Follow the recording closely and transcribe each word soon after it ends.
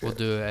We'll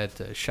do it at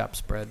the Shop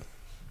Spread.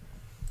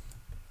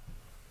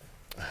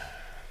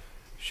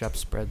 Shop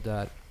Spread.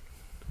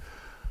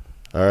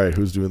 All right,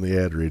 who's doing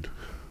the ad read?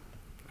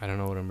 I don't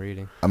know what I'm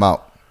reading. I'm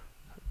out.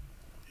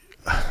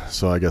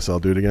 So I guess I'll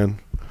do it again.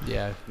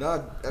 Yeah.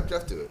 No, have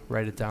Jeff do it.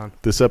 Write it down.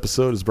 This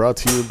episode is brought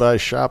to you by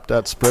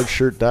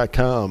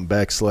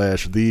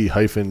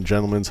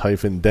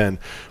shop.spreadshirt.com/the-gentleman's-den,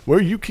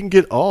 where you can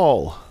get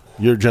all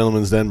your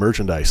Gentleman's Den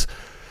merchandise.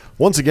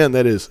 Once again,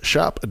 that is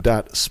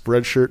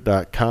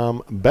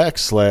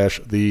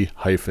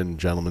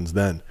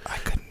shop.spreadshirt.com/the-gentleman's-den. I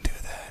couldn't do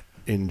that.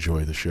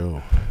 Enjoy the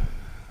show.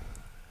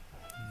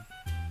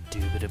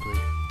 Indubitably.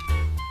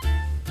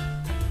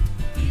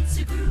 It's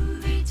a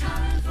groovy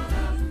time for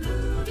a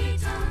movie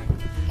time.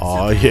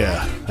 Oh,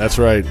 yeah, that's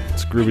right.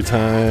 It's groovy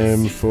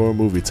time for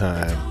movie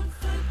time.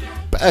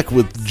 Back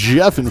with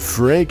Jeff and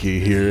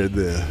Frankie here at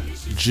the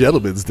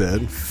Gentleman's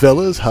Den.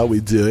 Fellas, how we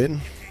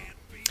doing?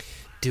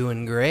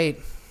 Doing great.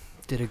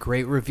 Did a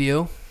great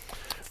review.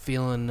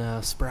 Feeling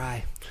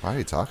spry. Why are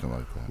you talking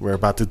like that? We're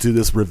about to do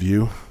this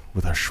review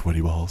with our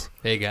sweaty balls.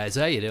 Hey guys,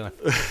 how you doing?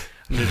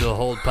 I'm gonna do a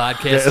whole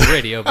podcast of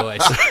Radio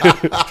Boys.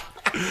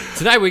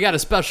 Tonight we got a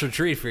special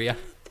treat for you.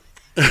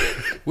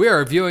 We are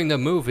reviewing the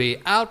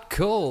movie Out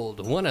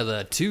Cold, one of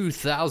the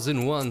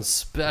 2001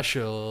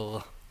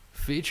 special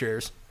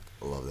features.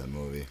 I love that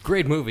movie.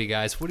 Great movie,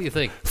 guys. What do you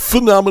think?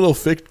 Phenomenal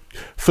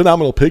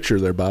picture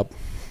there, Bob.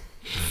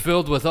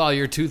 Filled with all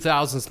your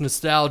 2000s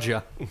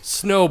nostalgia,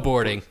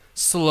 snowboarding,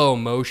 slow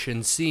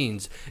motion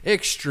scenes,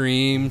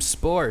 extreme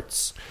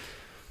sports.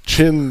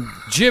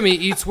 Jimmy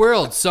Eats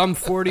World, Sum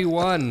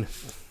 41,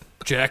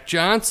 Jack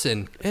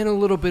Johnson, and a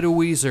little bit of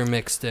Weezer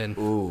mixed in.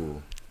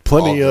 Ooh.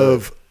 Plenty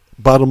of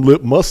bottom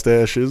lip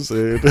mustaches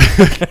and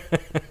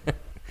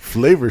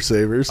flavor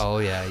savers. Oh,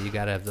 yeah, you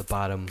got to have the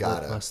bottom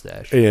lip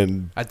mustache.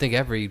 And I think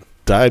every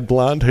dyed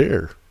blonde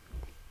hair.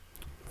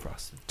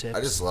 frosted tips.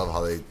 I just love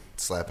how they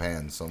slap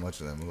hands so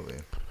much in that movie.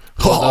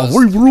 Oh,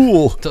 we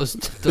rule. Those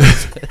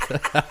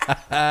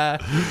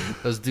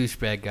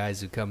douchebag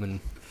guys who come and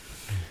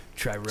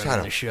try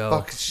running the show.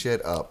 Fuck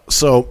shit up.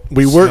 So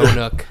we were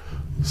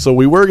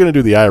going to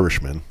do The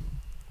Irishman.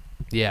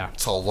 Yeah.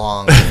 It's a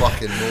long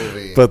fucking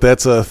movie. But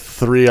that's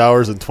 3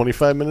 hours and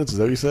 25 minutes. Is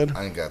that what you said?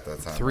 I ain't got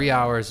that time. 3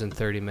 hours and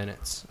 30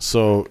 minutes.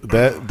 So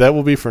that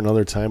will be for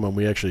another time when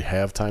we actually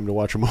have time to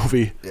watch a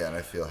movie. Yeah, and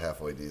I feel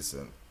halfway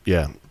decent.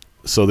 Yeah.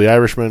 So The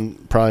Irishman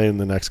probably in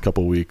the next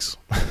couple weeks.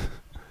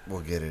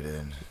 We'll get it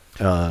in.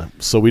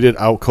 So we did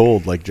Out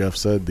Cold, like Jeff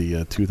said,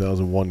 the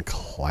 2001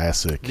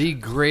 classic. The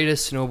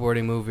greatest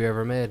snowboarding movie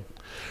ever made.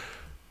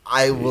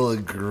 I will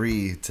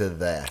agree to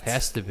that.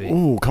 Has to be.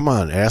 Ooh, come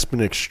on,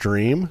 Aspen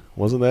Extreme,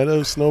 wasn't that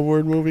a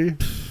snowboard movie?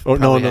 Oh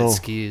Probably no, had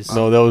skis.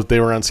 No, they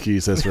were on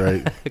skis. That's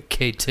right.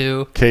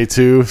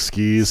 K2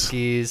 skis.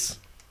 Skis.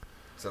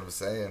 That's what I'm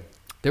saying.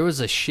 There was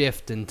a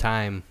shift in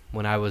time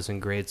when I was in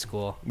grade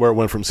school. Where it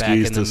went from back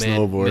skis in to the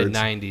snowboards.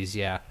 mid-90s,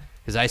 yeah.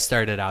 Because I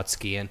started out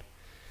skiing,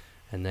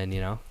 and then,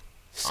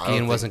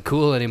 skiing wasn't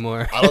cool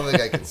anymore. I don't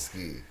think I can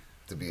ski,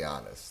 to be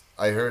honest.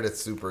 I heard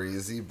it's super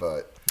easy,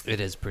 but it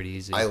is pretty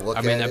easy. I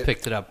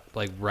picked it up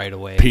like right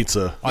away.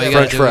 Pizza. All you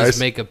French gotta do fries. is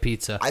make a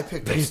pizza. I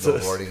picked up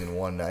snowboarding in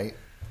one night.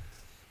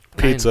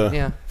 Pizza.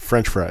 Yeah.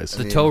 French fries.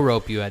 The tow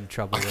rope you had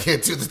trouble with. I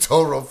can't do the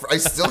tow rope. I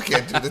still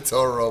can't do the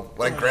tow rope.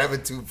 When I grab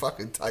it too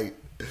fucking tight,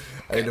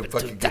 I end up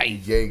fucking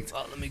getting yanked.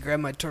 Oh, let me grab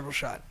my turtle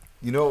shot.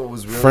 You know what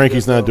was really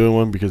Frankie's good, not though? doing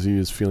one because he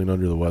is feeling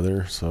under the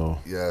weather. So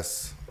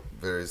Yes.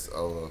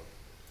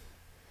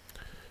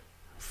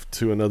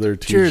 to another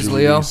Cheers, TGD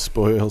Leo.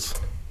 spoils.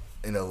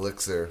 An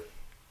elixir.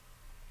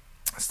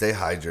 Stay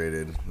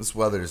hydrated. This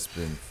weather's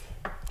been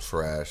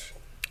trash.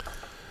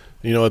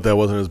 You know what? That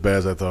wasn't as bad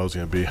as I thought it was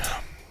going to be.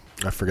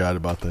 I forgot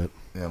about that.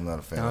 Yeah, I'm not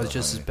a fan No, of it was the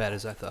just as honey. bad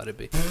as I thought it'd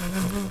be.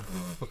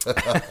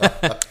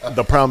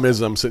 The problem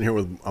is I'm sitting here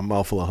with a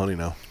mouthful of honey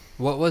now.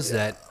 What was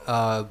that?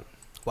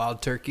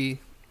 Wild turkey?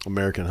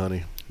 American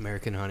honey.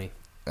 American honey.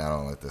 I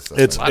don't like this stuff.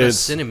 It's- A lot of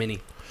cinnamony.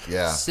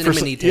 yeah,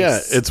 Cinnamony taste. Yeah,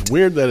 it's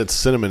weird that it's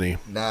cinnamony.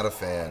 not a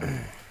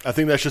fan. I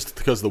think that's just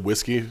because of the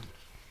whiskey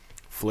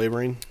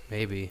flavoring.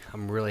 Maybe.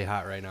 I'm really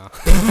hot right now.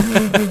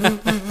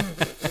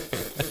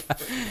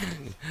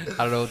 I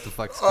don't know what the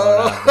fuck's going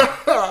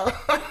on.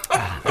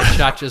 The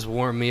shot just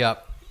warmed me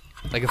up.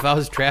 Like if I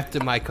was trapped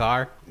in my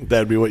car.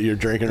 That'd be what you're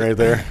drinking right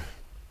there.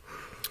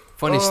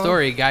 Funny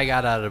story, a guy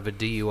got out of a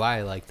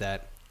DUI like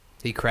that.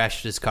 He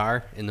crashed his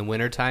car in the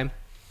wintertime.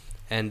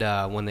 And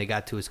when they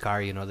got to his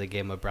car, they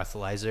gave him a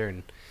breathalyzer.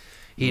 And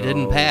he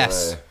didn't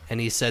pass. way. And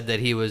he said that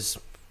he was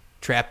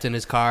trapped in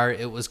his car.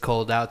 It was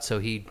cold out, so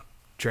he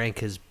drank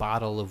his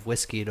bottle of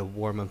whiskey to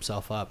warm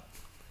himself up.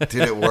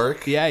 Did it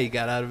work? Yeah, he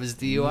got out of his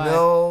DUI.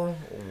 No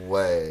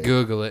way.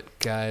 Google it,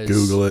 guys.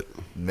 Google it.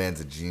 Man's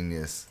a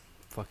genius.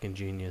 Fucking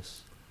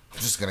genius. I'm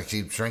just gonna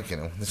keep drinking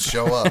him. Let's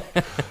show up.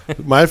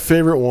 My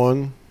favorite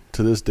one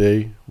to this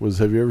day was,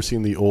 have you ever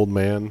seen The Old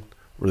Man,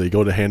 where they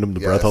go to hand him the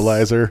Yes.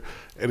 breathalyzer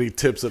and he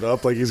tips it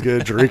up like he's going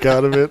to drink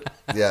out of it?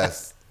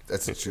 Yes,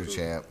 that's a true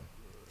champ.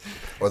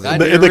 Or I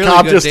the, You're a And the really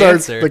cop good just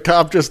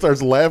dancer.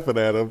 starts laughing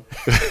at him.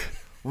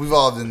 we've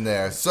all been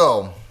there.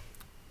 So,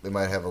 they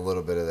might have a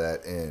little bit of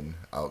that in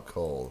Out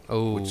Cold,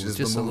 Oh, which is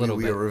just the a movie little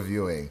we bit. are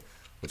reviewing,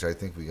 which I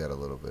think we got a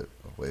little bit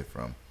away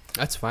from.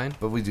 That's fine.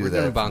 But we do We're that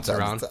gonna from bounce time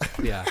to around.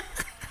 time. Yeah.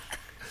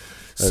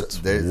 That's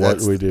there- what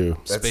that's- we do.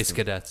 That's Space the-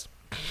 cadets.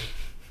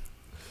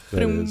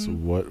 That is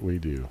what we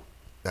do.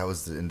 That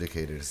was the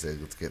indicator to say,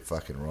 let's get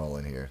fucking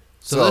rolling here.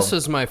 So this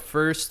was my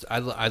first. I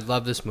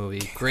love this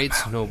movie. Great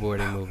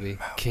snowboarding movie.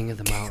 King of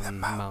the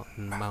Mountain.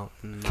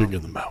 King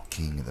of the Mountain.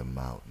 King of the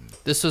Mountain.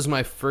 This was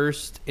my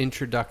first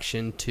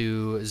introduction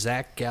to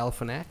Zach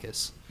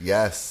Galifianakis.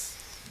 Yes.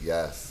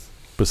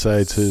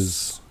 Besides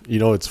his,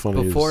 it's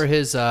funny. Before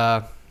his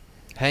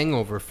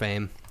Hangover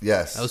fame,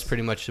 Yes. that was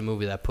pretty much the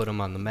movie that put him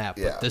on the map.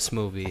 Yeah. But this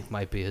movie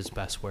might be his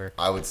best work.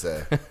 I would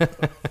say.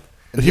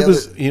 He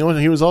was, he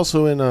was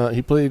also in.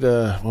 He played.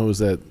 What was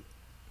that?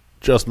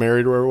 Just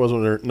Married, or it was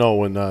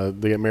when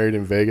they get married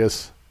in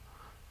Vegas.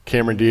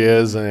 Cameron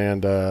Diaz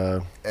and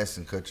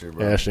Ashton Kutcher,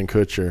 bro. Ashton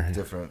Kutcher.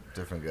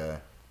 Different guy.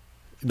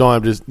 No,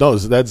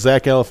 that's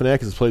Zach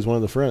Galifianakis plays one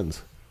of the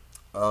friends.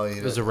 Oh, yeah.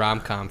 It was a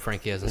rom-com.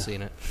 Frankie hasn't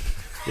seen it.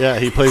 Yeah,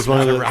 he plays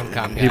one of Not a the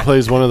rom-com he guy.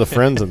 plays one of the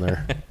friends in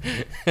there.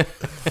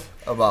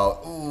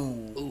 About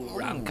Ooh,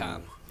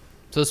 rom-com.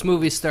 So this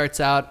movie starts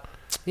out,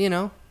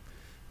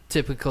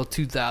 typical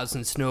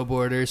 2000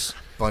 snowboarders.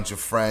 bunch of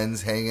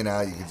friends hanging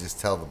out. You can just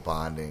tell the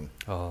bonding.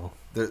 Oh.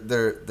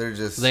 They're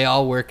just. They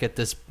all work at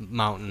this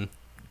mountain.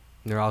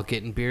 They're all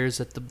getting beers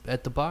at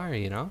the bar,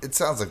 It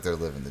sounds like they're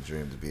living the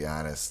dream, to be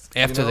honest.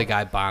 After the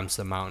guy bombs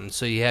the mountain.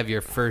 So you have your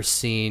first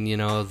scene,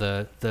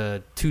 the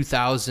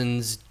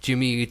 2000s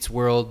Jimmy Eats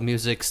World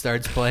music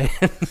starts playing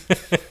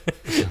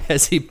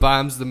as he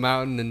bombs the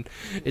mountain. And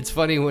it's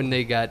funny when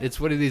it's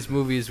one of these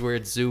movies where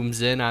it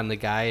zooms in on the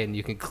guy and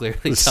you can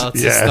clearly tell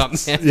it's a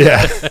stuntman.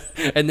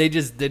 Yeah. And they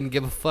just didn't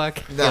give a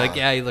fuck. Nah. They're like,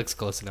 yeah, he looks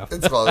close enough.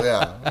 It's called,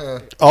 yeah.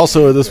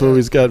 Also, this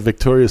movie's got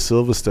Victoria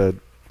Silvstedt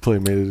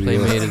Playmate of the Year.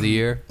 Playmate of the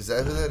Year. Is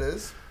that who that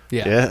is?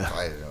 Yeah.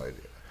 I had no idea.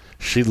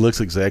 She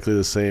looks exactly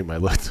the same.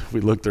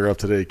 We looked her up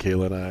today.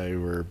 Kayla and I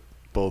were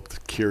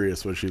both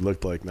curious what she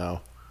looked like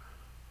now.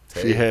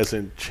 She Hey.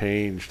 hasn't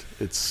changed.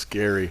 It's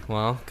scary.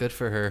 Well, good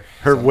for her.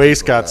 Her Some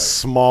waist people got have.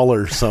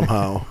 smaller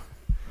somehow.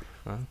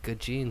 Well, good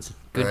genes.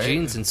 Good Right?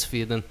 genes in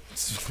Sweden.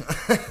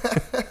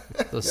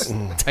 Those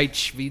tight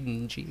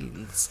Sweden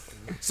jeans.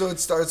 So it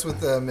starts with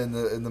them in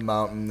the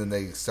mountain, and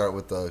they start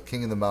with the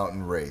King of the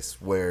Mountain race,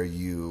 where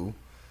you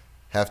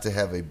have to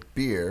have a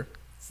beer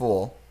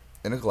full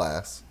in a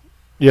glass,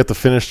 You have to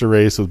finish the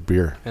race with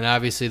beer. And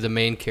obviously the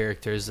main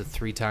character is a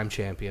 3-time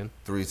champion.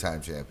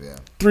 3-time champion,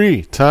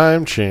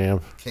 3-time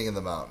champ. King of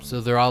the Mountain. So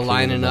they're all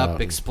lining up,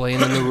 Mountain.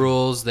 explaining the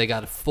rules. They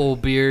got full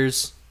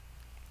beers,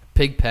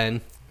 pig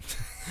pen.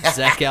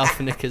 Zach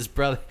Galifianakis'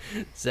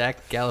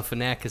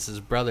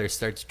 brother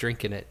starts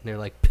drinking it, and they're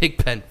like, "Pig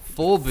pen,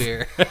 full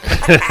beer."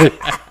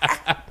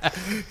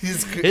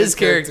 His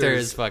character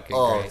is fucking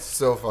great.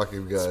 so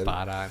fucking good.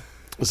 Spot on.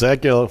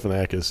 Zach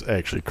Galifianakis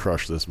actually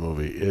crushed this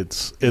movie.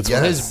 It's Yes.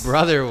 His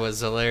brother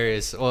was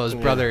hilarious. Well, his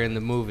brother in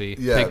the movie,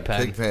 Yeah,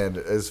 Pigpen.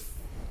 is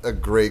a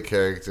great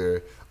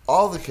character.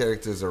 All the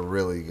characters are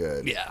really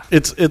good. Yeah.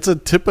 it's a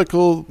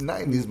typical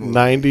 90s movie.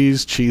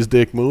 90s cheese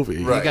dick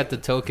movie. Right. You got the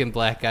token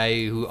black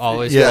guy who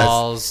always Yes.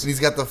 falls. And he's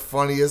got the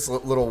funniest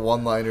little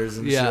one-liners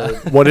and Yeah.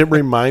 shit. What it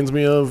reminds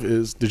me of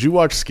is, did you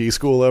watch Ski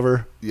School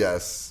ever?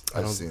 Yes,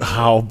 I've seen it.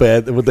 How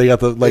bad they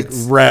got the It's-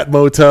 rat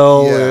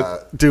motel. Yeah.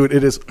 Dude,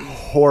 it is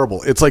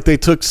horrible. It's like they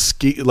took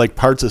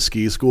parts of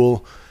Ski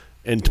School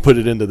and put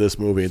it into this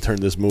movie and turned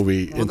this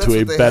movie Well, into that's a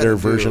what they better had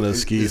to do, version of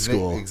is- Ski is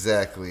School.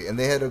 Exactly. And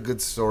they had a good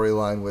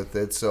storyline with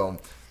it. So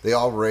they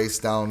all race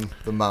down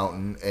the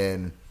mountain,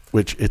 and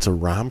Which it's a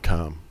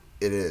rom-com.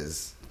 it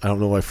is. I don't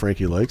know why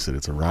Frankie likes it.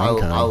 It's a I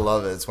rom-com.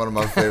 love it. It's one of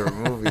my favorite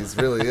movies.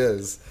 Really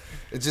is.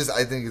 It's just,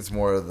 I think it's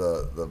more of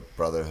the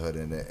brotherhood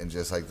in it, and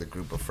just like the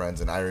group of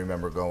friends. And I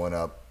remember going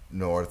up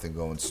north and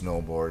going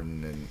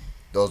snowboarding, and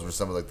those were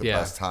some of the Yeah.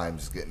 best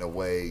times, getting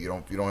away. You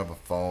don't have a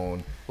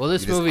phone. Well,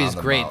 this You're just movie on is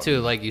the great mountain. too,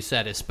 like you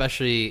said.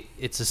 Especially,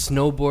 it's a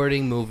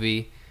snowboarding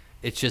movie.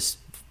 It's just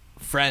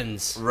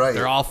friends. Right.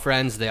 They're all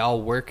friends. They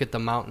all work at the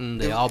mountain.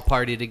 They all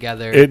party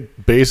together.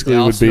 It basically They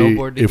all would be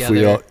snowboard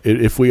together.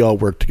 if we all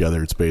worked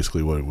together. It's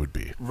basically what it would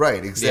be.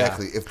 Right,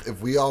 exactly.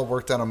 If we all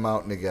worked on a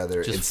mountain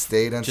together and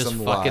stayed on just some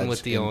fucking lodge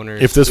with the and-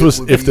 owners. If this it was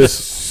would if be this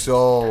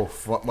so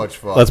much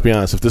fun. let's be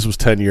honest, if this was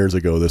 10 years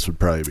ago, this would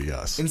probably be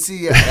us. And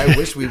see, I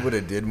wish we would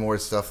have did more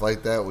stuff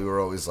like that. We were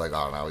always like,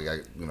 oh, no, we got,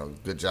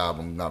 good job.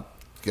 I'm not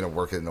going to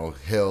work at no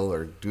hill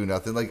or do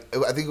nothing. Like,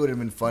 I think it would have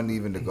been fun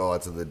even to go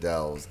out to the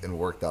Dells and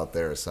worked out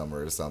there a summer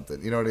or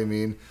something. You know what I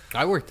mean?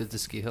 I worked at the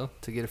ski hill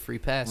to get a free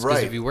pass. Because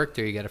Right. if you work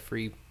there, you got a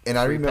free. And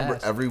I free remember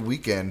pass. every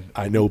weekend,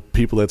 I know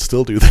people that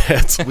still do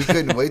that. we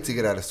couldn't wait to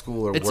get out of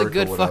school or It's a work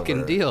good or whatever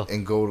fucking deal.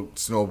 and go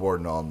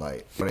snowboarding all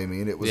night. You know what I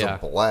mean? It was Yeah. a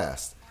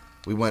blast.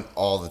 We went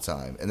all the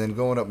time. And then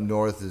going up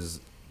north is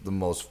the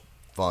most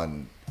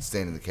fun,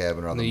 staying in the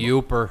cabin around the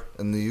Youper.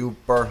 And the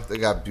Uper, they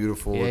got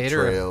beautiful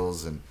Gator.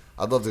 trails, and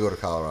I'd love to go to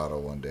Colorado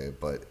one day.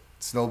 But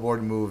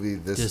snowboarding movie,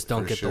 this Just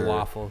don't for get sure the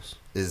waffles.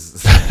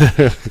 Is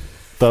That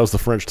was the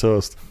French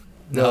toast.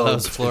 No, that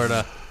was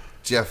Florida.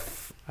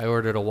 Jeff I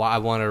ordered I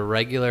wanted a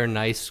regular,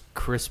 nice,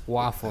 crisp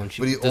waffle, and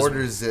But he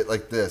orders it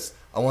like this.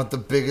 I want the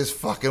biggest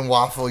fucking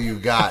waffle you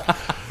got.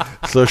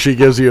 So she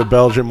gives you a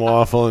Belgian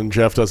waffle, and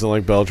Jeff doesn't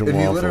like Belgian And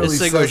he waffles. literally This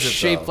thing says was it,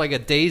 shaped though. like a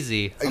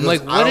daisy. He I'm goes,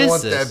 like, I what don't is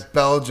want this? that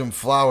Belgian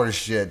flour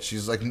shit.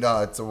 She's like,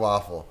 no, it's a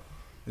waffle.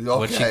 He's, okay.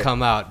 What'd she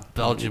come out?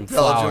 Belgian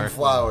Belgian flour.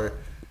 flour.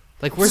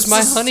 Like, where's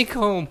my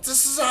honeycomb?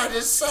 This is I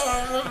just said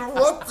I don't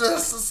want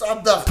this.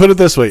 I'm not Put it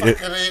this way: fucking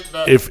eating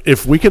that.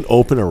 if we can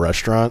open a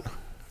restaurant,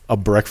 a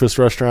breakfast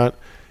restaurant,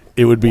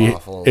 it would be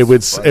Waffles, it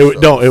would French it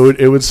would, no toast.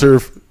 it would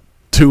serve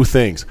two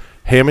things: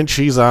 ham and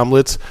cheese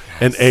omelets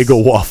and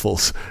Eggo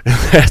waffles. And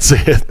that's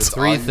it. That's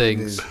all Three you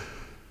things. need.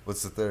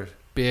 What's the third?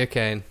 Beer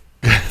cane.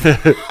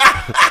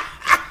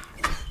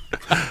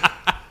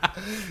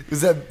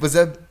 Was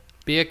that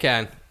Beer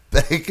can.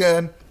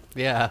 bacon?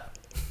 Yeah.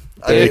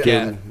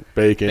 Bacon,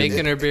 bacon,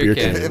 Bacon or beer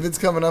can. If it's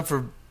coming up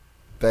for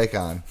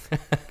bacon,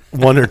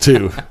 one or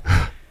two.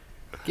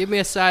 Give me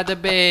a side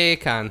of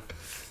bacon.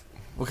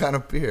 what kind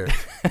of beer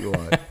you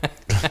want?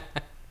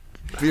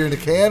 Beer in a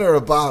can or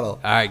a bottle?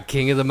 All right,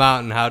 King of the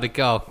Mountain. How'd it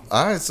go?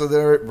 All right, so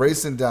they're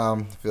racing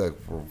down. I feel like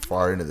we're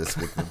far into this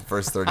with the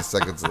first 30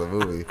 seconds of the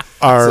movie.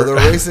 So they're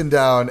racing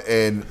down,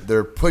 and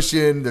they're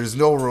pushing. There's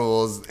no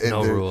rules. And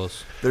No they're,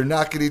 rules. They're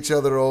knocking each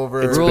other over.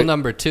 Rule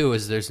number 2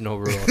 is there's no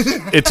rules.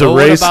 It's But a what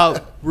race.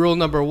 about rule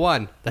number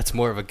 1? That's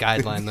more of a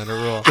guideline than a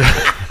rule.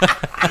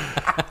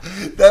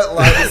 That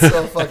line is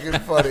so fucking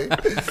funny.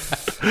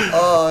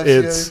 Oh,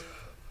 It's shit.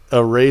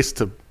 a race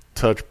to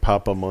touch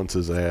Papa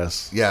Muntz's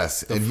ass.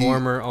 Yes. The and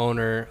former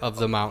owner of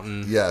the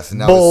mountain, Yes, and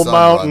now Bull his son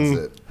Mountain. runs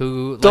it.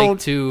 who Don't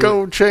liked to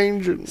go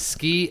changing.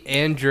 ski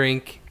and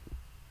drink,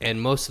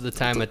 and most of the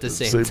time at the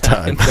same Same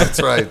time. time.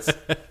 That's right.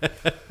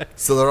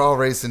 So they're all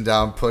racing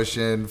down,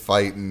 pushing,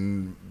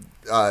 fighting.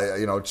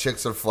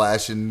 Chicks are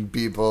flashing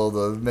people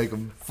to make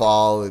them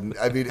fall, and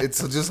I mean,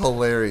 it's just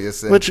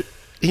hilarious. And, Which,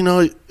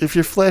 if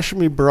you're flashing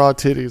me broad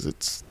titties,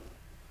 it's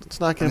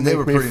not I going mean, to they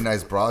make were me. pretty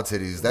nice broad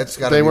titties. That's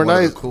got to They be were one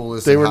nice. of the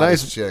coolest. They and were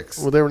hottest nice chicks.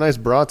 Well, they were nice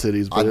broad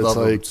titties, but I'd it's love a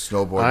like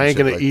snowboard I ain't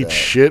and gonna shit like eat that.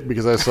 shit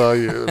because I saw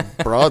you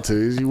broad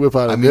titties. You whip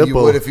out a I mean, you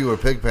nipple. would if you were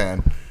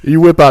Pigpan.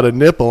 You whip out a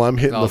nipple. I'm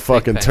hitting Oh, the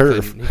fucking Pigpen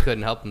turf. He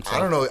couldn't help himself. I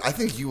don't know. I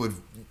think you would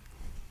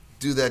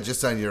do that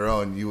just on your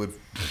own. You would.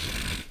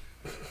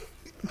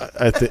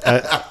 I think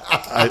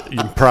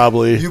you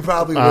probably. You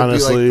probably would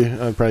honestly. be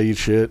like. I'd probably eat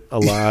shit a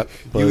lot.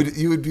 But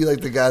You would be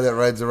like the guy that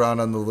rides around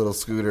on the little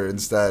scooter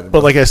instead.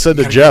 But like I said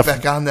to You gotta Jeff,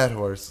 get back on that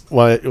horse.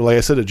 like I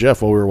said to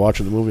Jeff while we were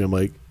watching the movie, I'm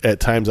like, at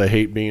times I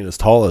hate being as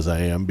tall as I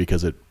am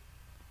because it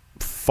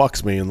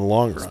fucks me in the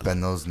long run.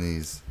 Bend those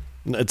knees.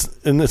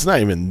 It's not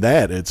even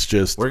that. It's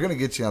just We're gonna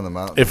get you on the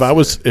mountain. if I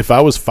was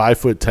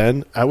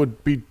 5'10", I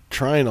would be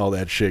trying all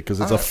that shit because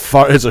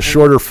it's a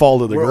shorter fall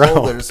to the we're ground.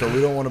 older, so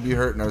we don't want to be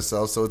hurting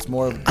ourselves. So it's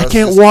more. Of I us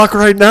can't just walk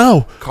right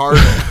now.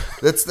 Cardinal.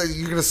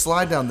 You're gonna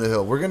slide down the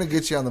hill. We're gonna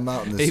get you on the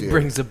mountain this He year.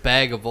 brings a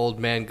bag of old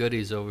man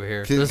goodies over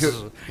here.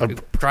 Can-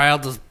 Try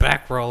out this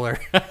back roller.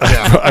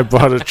 I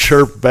bought a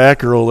chirp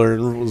back roller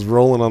and was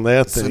rolling on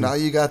that thing. So now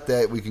you got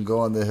that. We can go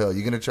on the hill.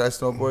 You gonna try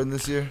snowboarding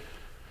this year?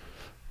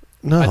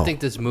 no, I think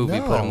this movie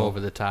put him No.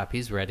 over the top.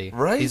 He's ready.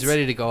 Right? He's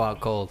ready to go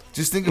out cold.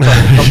 Just think about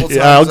it. A couple times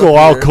yeah, I'll go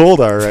up out here.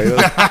 cold. All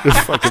right,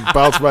 just fucking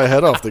bounce my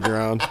head off the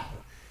ground.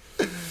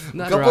 A Nothing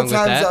couple wrong with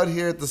times that. out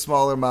here at the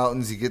smaller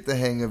mountains, you get the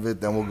hang of it.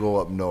 Then we'll go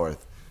up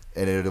north,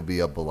 and it'll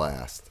be a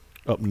blast.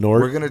 Up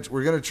north,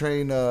 We're gonna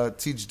train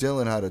teach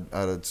Dylan how to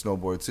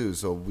snowboard too.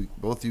 So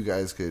both you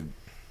guys could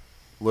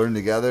learn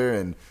together.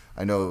 And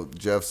I know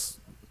Jeff's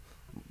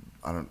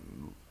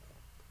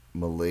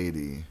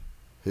milady,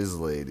 his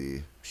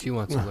lady. She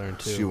wants to learn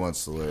too. She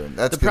wants to learn.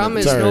 That's The problem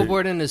is Sorry.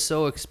 snowboarding is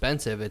so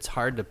expensive. It's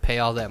hard to pay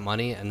all that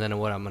money, and then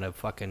what? I'm gonna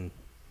fucking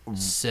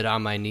sit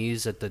on my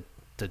knees at the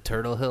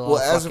Turtle Hill. Well, all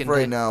as of fucking right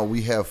day? now,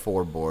 we have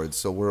 4 boards,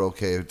 so we're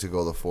okay to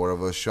go the 4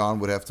 of us. Sean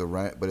would have to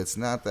rent, but it's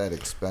not that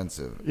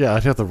expensive. yeah,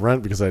 I'd have to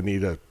rent because I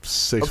need a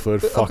 6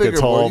 foot A fucking bigger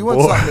tall board. You want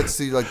board, something that's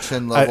like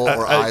chin level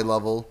or I- eye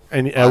level,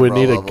 and I would eyebrow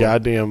need a level.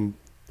 goddamn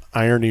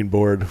ironing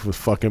board with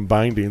fucking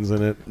bindings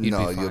in it. You'd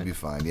No, be you'll fine. be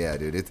fine. Yeah,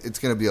 dude, it's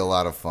gonna be a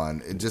lot of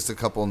fun. In just a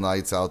couple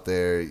nights out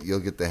there, you'll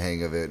get the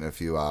hang of it in a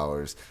few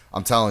hours.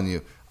 I'm telling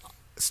you,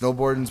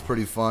 snowboarding's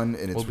pretty fun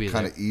and We'll be it's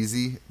kind of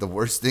easy. The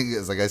worst thing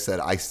is, like I said,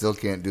 I still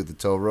can't do the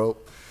tow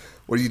rope,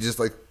 where you just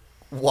like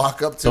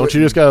walk up to Don't it.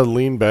 you just gotta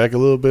lean back a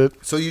little bit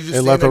So you just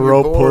and let stand the on your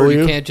rope board. pull You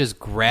you? can't just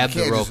grab You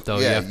the can't rope just- though.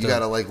 Yeah, you have to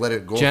gotta like let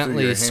it go through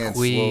gently your hands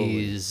slowly.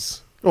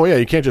 squeeze. Oh yeah,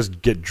 you can't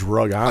just get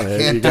drug on I it.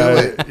 can't You do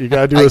gotta, it. you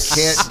gotta do I a,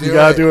 can't do you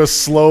gotta it. do a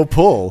slow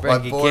pull. Right.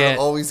 My You board can't-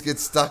 always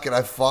gets stuck and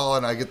I fall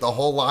and I get the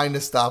whole line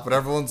to stop and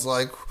everyone's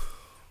like,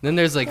 Then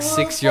there's like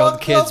 6-year-old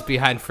fuck kids up.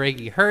 behind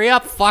Frankie. Hurry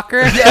up,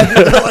 fucker! yeah,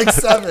 dude, they're like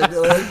 7.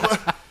 They're like,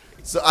 what?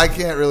 So I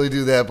can't really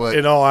do that, but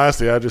In all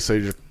honesty, I'd just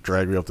say just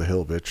drag me up the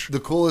hill, bitch. the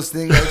coolest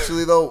thing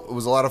actually though, it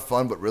was a lot of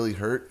fun but really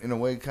hurt in a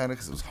way kind of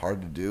because it was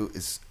hard to do,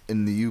 is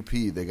in the UP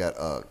they got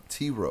a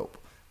T-rope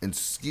and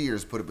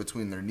skiers put it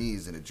between their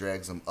knees and it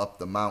drags them up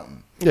the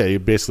mountain. Yeah, you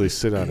basically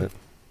sit on it.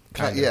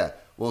 Yeah.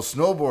 Well,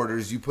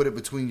 snowboarders, you put it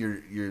between your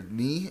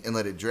knee and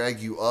let it drag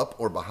you up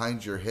or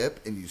behind your hip,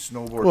 and you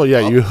snowboard. Well,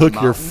 yeah, up you hook the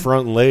your mountain.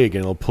 front leg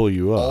and it'll pull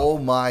you up. Oh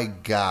my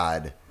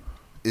God,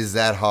 is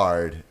that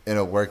hard in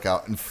a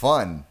workout and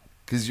fun?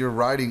 Because you're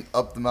riding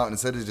up the mountain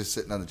instead of just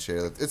sitting on the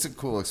chair. It's a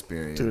cool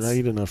experience. Dude, I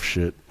eat enough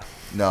shit.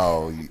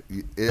 No,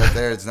 up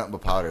there it's nothing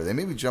but powder. They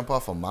made me jump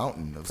off a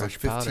mountain. It was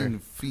Fresh like 15 powder.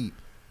 feet.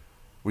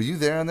 Were you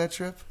there on that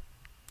trip?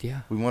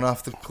 Yeah. We went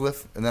off the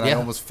cliff, and then I Yeah.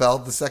 almost fell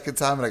the second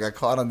time, and I got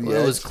caught on the Well,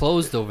 edge. it was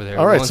closed over there.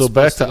 All We right, weren't so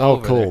back supposed to go out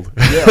over cold.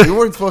 there. Yeah, we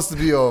weren't supposed to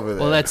be over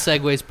there. Well, that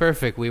segue's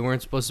perfect. We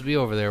weren't supposed to be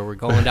over there. We're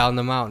going down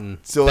the mountain.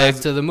 So back as-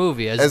 to the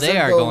movie as as they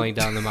I'm are going- going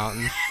down the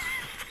mountain,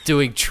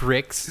 doing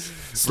tricks,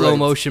 slow Right.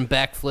 motion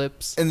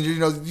backflips. And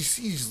you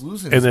see he's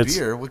losing And his it's-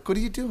 beer. What are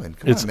you doing?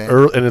 Come It's on, man.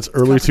 it's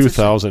early competition.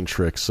 2000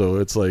 tricks, so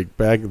it's like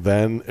back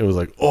then it was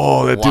like,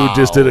 oh, that dude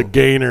just Wow. did a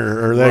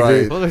gainer or that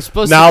Right. guy- Well, they're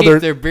supposed Now to they're-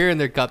 keep their beer in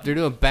their cup. They're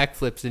doing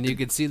backflips, and you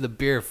can see the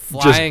beer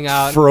flying just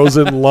out.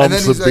 frozen And then lumps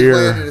he's of like, beer.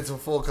 landed, it's a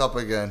full cup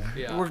again.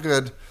 Yeah. We're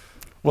good.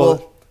 Well-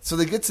 Well, so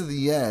they get to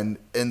the end,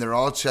 and they're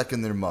all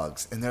checking their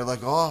mugs. And they're like,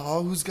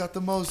 oh, who's got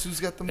the most? Who's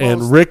got the most?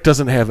 And Rick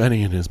doesn't have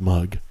any in his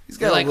mug He's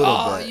They're got like, a little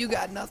oh, bit. you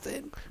got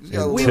nothing. He's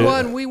got a We little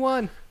Until- bit. won. We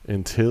won.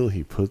 until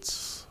he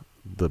puts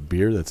the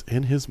beer that's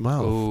in his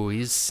mouth Oh,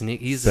 he's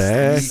sneaky. He's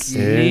back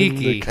sneaky. in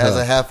the Has a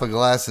cup. half a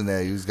glass in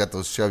there. He's got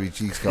those chubby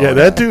cheeks going Yeah,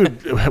 that on.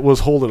 dude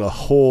was holding a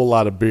whole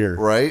lot of beer.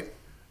 Right?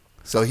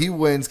 So he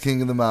wins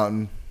King of the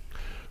Mountain.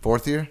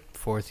 Fourth year?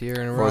 Fourth year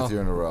in a row. Fourth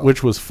year in a row.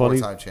 Which was funny.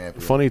 Four-time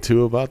champion. Funny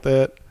too about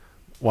that.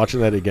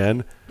 Watching that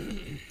again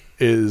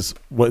is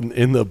when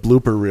in the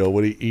blooper reel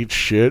when he eats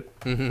shit,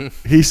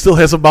 he still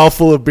has a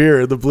mouthful of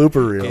beer in the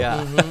blooper reel.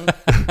 Yeah.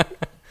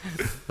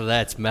 Well,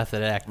 that's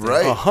method acting.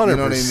 Right? 100%. You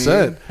know what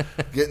I mean?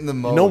 Getting the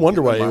most. No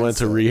wonder why he went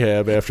to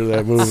rehab after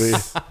that movie.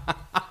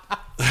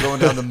 Going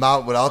down the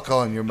mountain with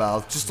alcohol in your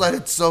mouth. Just let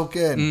it soak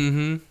in.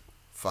 Mm-hmm.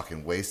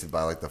 Fucking wasted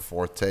by like the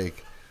fourth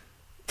take.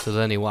 So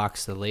then he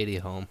walks the lady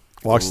home.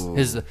 Walks,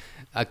 Ooh.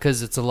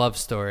 Because it's a love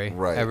story.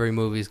 Right. Every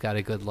movie's got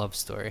a good love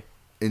story.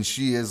 And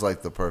she is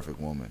like the perfect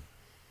woman.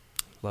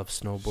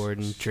 Loves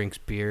snowboarding, drinks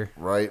beer.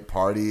 Right?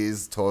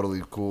 Parties,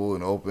 totally cool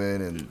and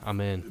open. And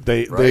I'm in.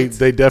 Right.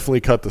 they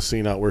definitely cut the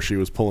scene out where she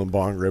was pulling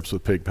bong rips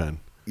with Pigpen.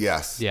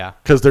 yes. Yeah.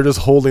 Because they're just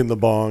holding the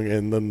bong,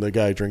 and then the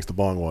guy drinks the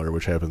bong water,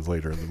 which happens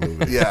later in the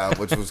movie. Yeah,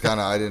 which was kind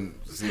of, I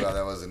didn't see why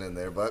that wasn't in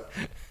there. But,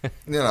 you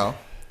know.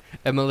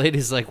 And my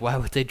lady's like, why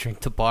would they drink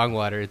the bong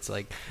water? It's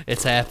like,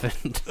 it's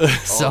happened.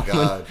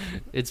 God.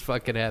 It's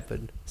fucking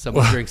happened.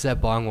 Someone drinks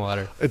that bong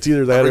water. It's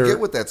either I that forget or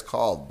what that's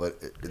called, but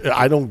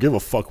I don't give a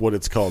fuck what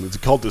it's called. It's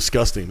called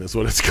disgusting. Is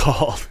what it's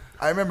called.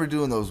 I remember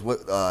doing those.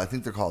 I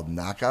think they're called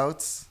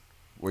knockouts,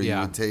 where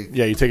Yeah. you would take.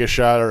 Yeah, you take a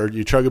shot or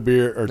you chug a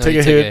beer or No, take you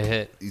a take hit. a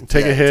hit. You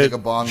Take yeah, a hit, take a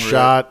bong rip.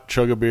 shot,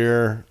 chug a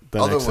beer,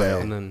 then Other exhale.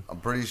 way, And then- I'm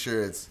pretty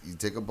sure it's you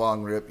take a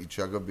bong rip, you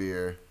chug a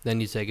beer, Then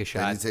you take a then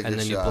shot, you take and a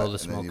then you shot, blow the and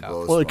then smoke you out.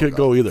 blow the Well, it could smoke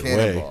go out. either way.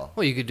 Cannonball.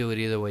 Well, you could do it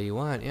either way you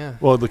want, yeah.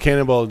 Well, the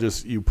cannonball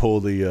just you pull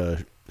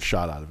the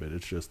shot out of it.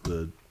 It's just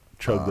the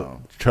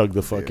chug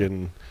the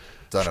fucking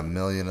Done a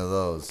million of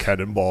those.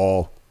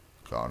 cannonball.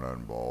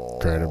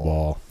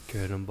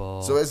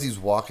 Cannonball. So as he's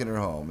walking her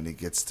home and he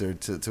gets to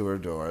her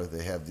door,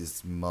 they have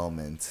this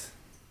moment.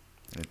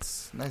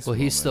 It's a nice. Well, he's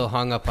moment still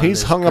hung up on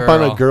He's this hung up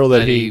on a girl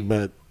that he he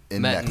met.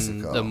 in met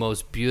Mexico. in the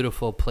most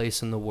beautiful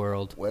place in the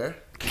world. Where?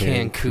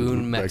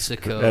 Cancun,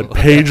 Mexico. At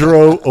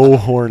Pedro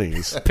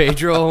O'Horny's,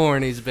 Pedro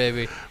Hornies,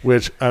 baby.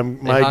 which They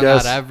my hung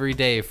guess out every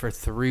day for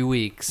 3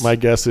 weeks. my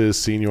guess is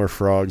Senior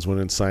Frogs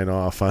wouldn't sign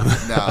off on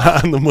No.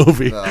 on the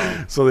movie,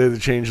 No. so they had to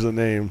change the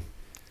name.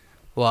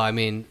 Well, I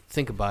mean,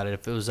 think about it.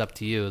 If it was up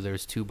to you,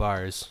 there's 2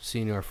 bars,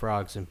 Senior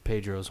Frogs and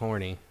Pedro's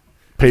Horny.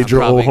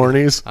 Pedro I'm probably-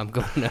 O'Horny's. I'm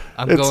going It's-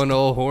 to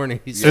Old Hornies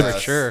Yes. for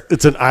sure.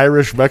 It's an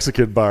Irish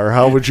Mexican bar.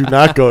 How would you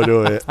not go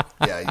to it?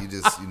 Yeah, you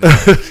just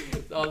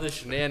All the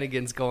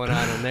shenanigans going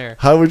on in there.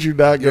 How would you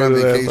not you're go on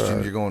to that vacation.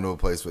 bar? You're going to a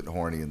place with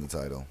horny in the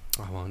title.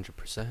 Oh,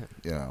 100%.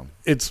 You know.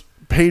 It's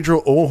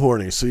Pedro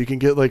O'Horny, so you can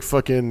get like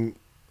fucking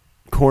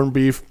corned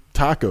beef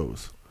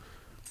tacos.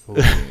 I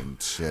mean,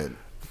 shit.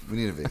 We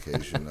need a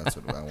vacation. That's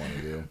what I want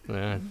to do.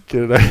 Yeah, Get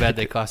too a, bad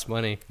they cost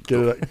money.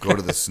 Go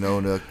to the snow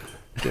nook.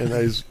 get a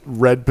nice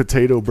red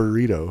potato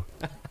burrito.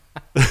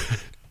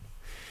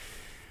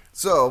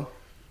 So,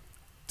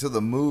 to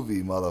the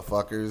movie,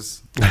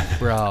 motherfuckers.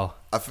 Bro,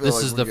 I feel this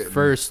like is we're the getting-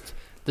 first.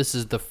 This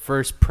is the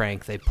first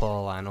prank they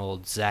pull on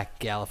old Zach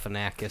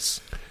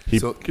Galifianakis.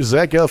 So-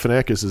 Zach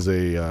Galifianakis is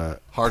a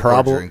Hardcore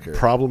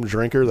problem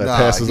drinker. drinker that Nah,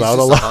 passes he's out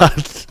a just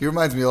lot. He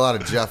reminds me a lot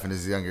of Jeff in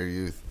his younger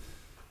youth.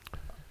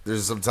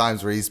 There's some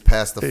times where he's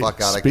passed the Hey, fuck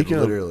out. I could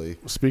literally.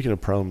 Speaking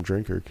of problem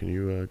drinker, can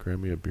you grab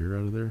me a beer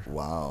out of there,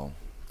 Wow.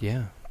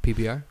 Yeah,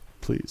 PBR.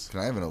 please? Can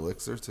I have an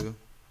elixir too?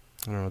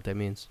 I don't know what that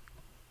means.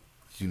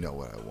 You know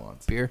what I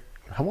want. Beer.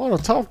 I want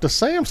to talk to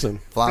Samson.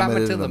 Fly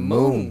me to the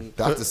moon.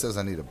 Doctor says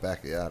I need to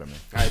back it out of me.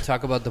 All right,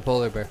 talk about the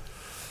polar bear.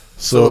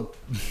 So,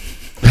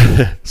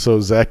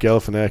 so Zach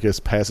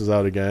Galifianakis passes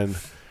out again,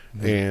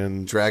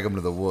 and Drag him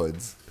to the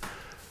woods.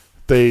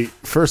 they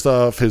first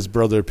off his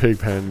brother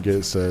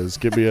Pigpen says,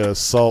 "Give me a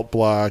salt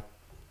block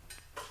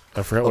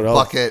I forgot A what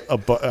else.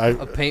 bucket.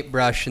 A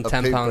paintbrush and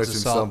 10 pounds of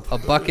salt. A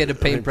bucket of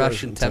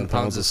paintbrush and 10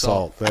 pounds of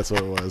salt. That's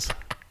what it was. Do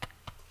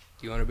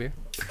you want a beer?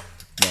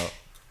 No,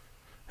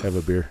 Have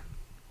a beer.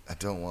 I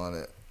don't want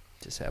it.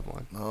 Just have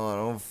one. No, I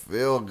don't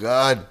feel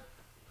good.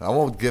 I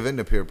won't give in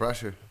to peer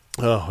pressure.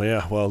 Oh,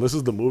 yeah. Well, this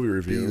is the movie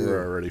review. Yeah.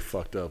 We're already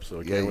fucked up, so I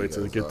Yeah, can't you wait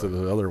to guys get to are.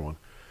 the other one.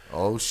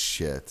 Oh,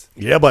 shit.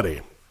 Yeah,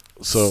 buddy.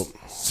 So,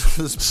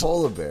 So this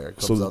polar bear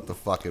comes So- out the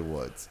fucking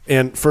woods.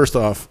 and first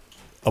off,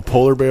 a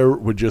polar bear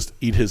would just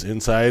eat his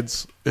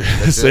insides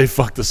and say, it?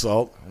 fuck the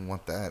salt. I don't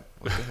want that.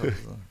 What the hell is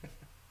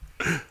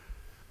that?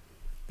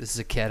 This is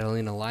a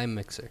Catalina lime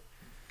mixer.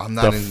 I'm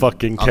The not in,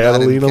 fucking I'm not in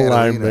Catalina lime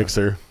Catalina.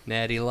 mixer.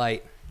 Natty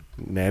Light.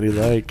 Natty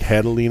Light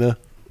Catalina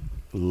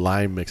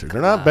lime mixer.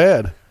 They're not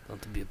bad.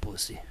 Don't to be a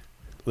pussy.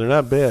 They're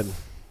not bad.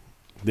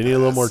 They need a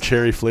little more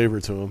cherry flavor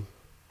to them.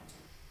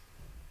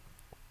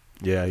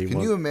 Yeah,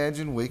 Can you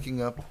imagine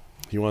waking up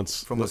he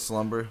wants from a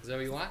slumber? Is that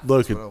what you want?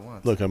 look. That's what I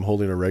want. Look, I'm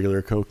holding a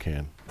regular Coke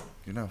can.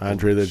 You know,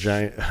 Andre the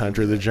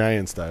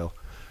Giant style.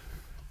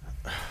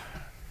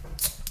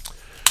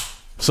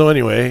 So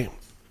anyway,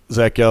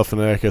 Zach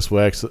Galifianakis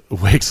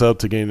wakes up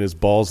to getting his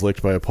balls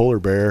licked by a polar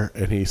bear,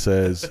 and he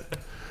says,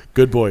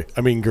 "Good boy,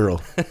 I mean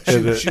girl."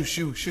 And,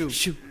 Shoo.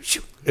 Shoot.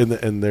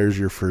 and there's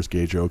your first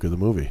gay joke of the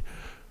movie.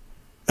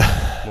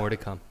 More to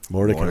come.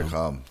 More to More to come.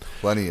 come.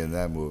 Plenty in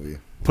that movie.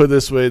 Put it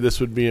this way, this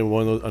would be in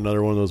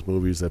another one of those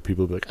movies that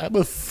people would be like, "I'm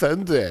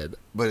offended."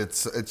 But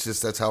it's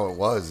just that's how it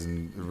was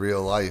in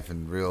real life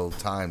in real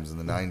times in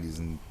the 90s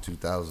and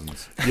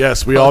 2000s.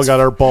 Yes, we all got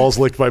our balls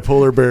licked by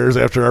polar bears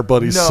after our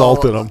buddies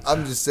salted them.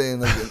 I'm just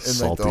saying like in like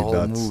Salty the whole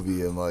nuts.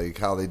 movie and like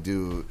how they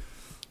do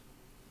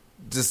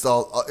just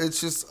all it's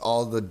just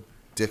all the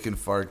dick and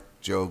fart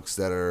jokes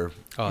that are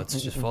Oh,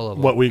 it's just full of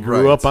What them. we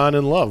grew Right. up on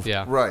and love.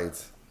 Yeah.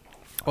 right.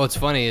 What's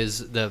funny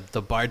is the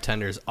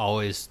bartender's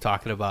always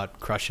talking about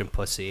crushing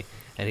pussy,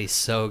 and he's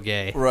so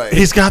gay. Right.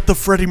 He's got the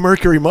Freddie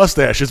Mercury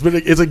mustache.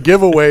 It's a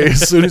giveaway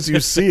as soon as you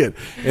see it.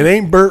 It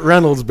ain't Burt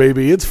Reynolds,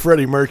 baby. It's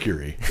Freddie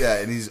Mercury. Yeah,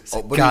 and he's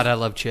but God, I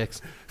love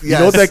chicks. he's, You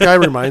know what that guy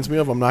reminds me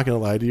of? I'm not going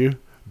to lie to you.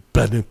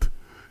 Bennett.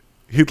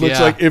 He looks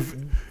Yeah. like if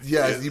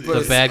he put The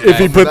his- bad if guy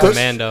he put from the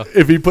Commando.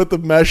 if he put the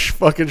mesh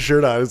fucking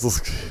shirt on, it's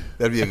like,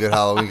 that'd be a good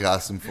Halloween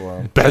costume for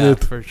him. Bennett.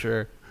 Yeah, for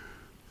sure.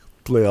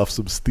 Play off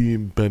some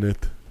steam,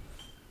 Bennett.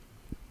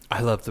 I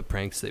love the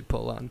pranks they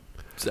pull on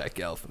Zach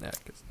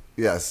Galifianakis.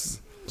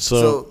 Yes.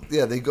 So,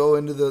 yeah, they go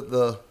into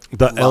the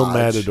El lodge.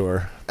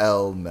 Matador.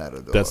 El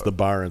Matador. That's the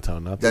bar in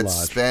town, not the That's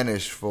lodge.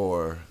 Spanish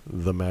for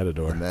The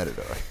Matador. the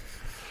Matador.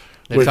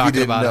 They're Wait, you talking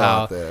didn't about know how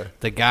out there.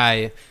 the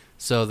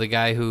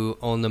guy who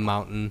owned the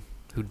mountain,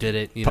 who did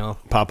it,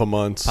 Papa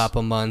Muntz.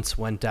 Papa Muntz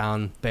went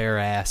down bare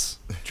ass,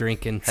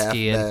 drinking, Half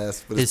skiing.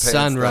 mast, but His his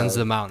son pants runs down.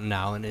 the mountain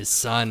now, and his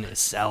son is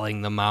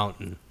selling the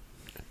mountain.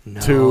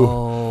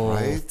 No.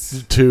 Right?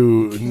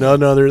 To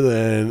none other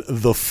than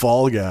the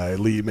fall guy,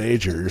 Lee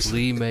Majors.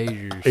 Lee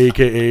Majors.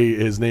 AKA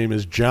his name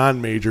is John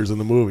Majors in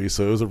the movie,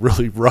 so it was a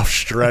really rough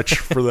stretch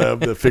for them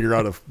to figure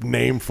out a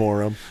name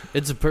for him.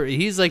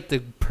 He's like the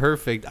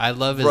perfect. I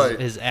love Right.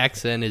 his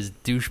accent, his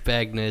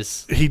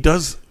douchebagness. He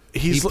does.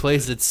 He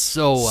plays it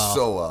so well.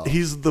 So well.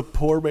 He's the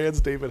poor man's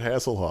David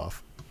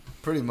Hasselhoff.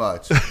 Pretty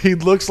much. He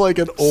looks like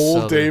an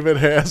old Southern. David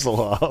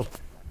Hasselhoff.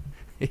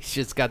 He's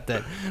just got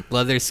that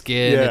leather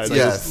skin. Yeah, it's like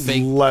yes.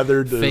 fake,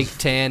 leathered fake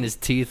tan. His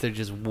teeth are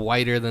just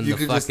whiter than You the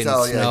could just fucking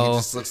tell, yeah, he snow.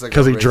 just looks like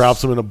because a he rich-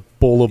 drops him in a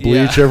bowl of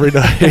bleach Yeah. every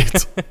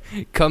night.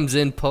 Comes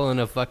in pulling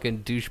a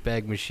fucking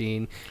douchebag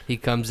machine. He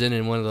comes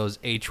in one of those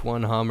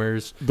H1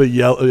 Hummers, The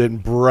yellow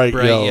and bright,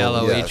 bright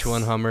yellow Yes.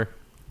 H1 Hummer,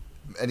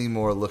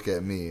 anymore. Look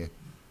at me.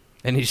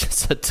 and he's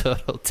just a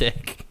total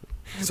dick.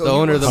 So The he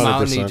owner of the was-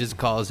 mountain, he 100%. just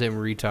calls him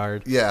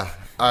retard. Yeah.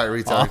 All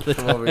right, All the retard.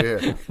 Come over here.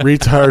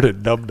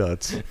 retarded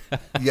numbnuts.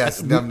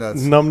 Yes,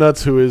 numbnuts.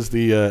 Numbnuts, who is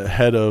the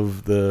head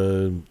of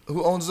the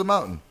Who owns the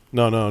mountain?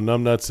 No,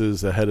 Numbnuts is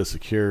the head of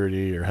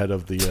security or head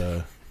of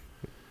the.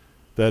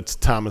 That's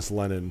Thomas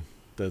Lennon.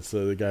 That's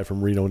the guy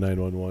from Reno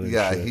 911. and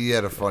Yeah, shit. he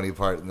had a funny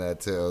part in that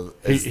too.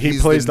 he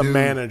He's plays the new-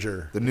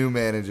 manager. the new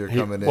manager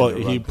coming in. Well, to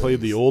he run played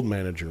the things. old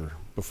manager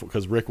before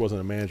because Rick wasn't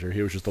a manager.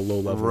 He was just a low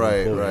level.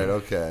 Right,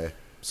 okay.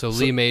 So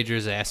Lee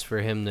Majors asked for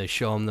him to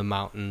show him the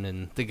mountain,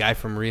 and the guy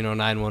from Reno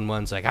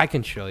 911's like, I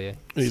can show you.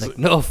 He's He's like,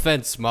 no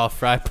offense, small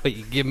fry, but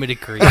you give me the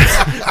creeps.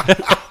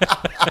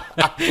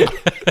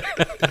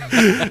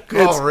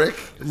 Oh, Rick.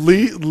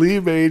 Lee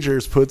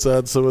Majors puts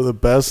on some of the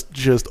best,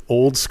 just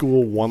old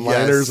school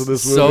one-liners Yes. in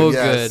this movie. So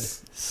Yes.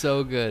 good.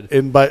 So good.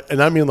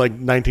 and I mean like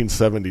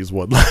 1970s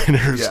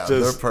one-liners. Yeah, just,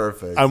 they're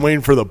perfect. I'm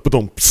waiting for the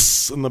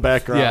ba-dum-ps in the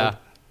background. Yeah.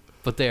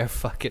 But they are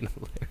fucking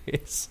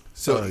hilarious.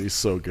 So Oh, he's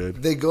so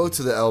good. they go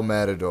to the El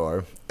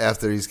Matador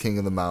after he's king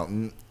of the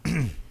mountain,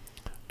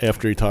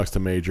 After he talks to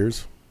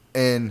Majors.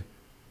 and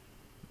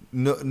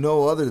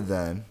no other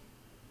than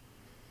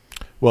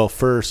Well,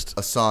 first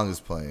a song is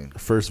playing.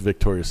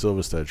 Victoria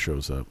Silvstedt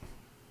shows up.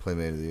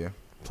 Playmate of the year.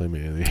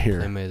 Playmate of the Year.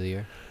 Playmate of the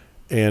year.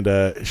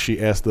 And she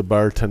asked the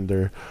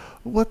bartender,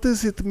 "What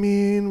does it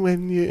mean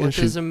when you?" What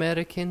is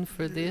American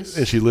for this?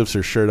 And she lifts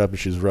her shirt up and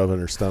she's rubbing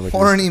her stomach.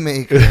 Horny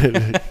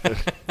maker.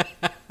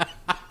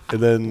 And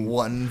then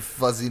One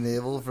fuzzy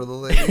navel for the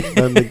lady.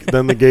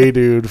 then the gay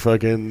dude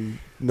fucking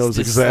knows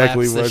Just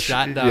exactly slaps the what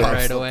shot down Pops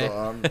right up away. the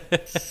arm.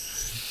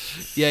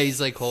 Yeah, he's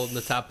like holding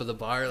the top of the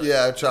bar. Like,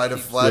 Yeah, trying to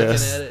keeps flex. looking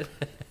Yes. at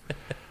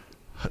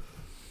it.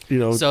 you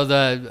know. So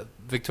the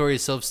Victoria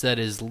Silvstedt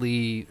is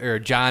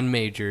John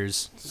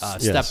Major's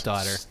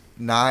stepdaughter.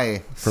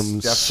 Nye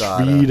from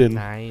stepdaughter. Sweden.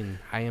 Nine.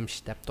 I am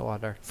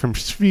stepdaughter. From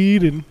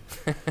Sweden.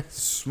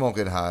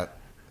 Smoking hot.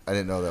 I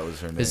didn't know that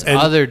was her name. His And-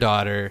 other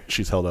daughter.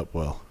 She's held up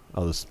well.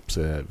 I'll just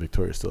say that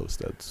Victoria still looks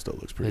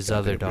pretty. His goddamn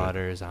other good.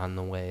 daughter is on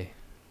the way.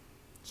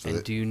 So And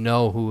that- do you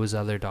know who his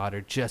other daughter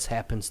just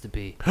happens to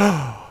be?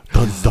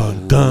 Dun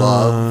dun dun.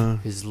 Love.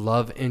 His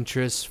love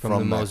interest from the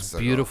From most Mexico.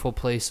 beautiful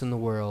place in the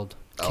world,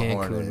 El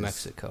Cancun, Hornes.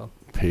 Mexico.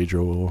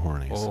 Pedro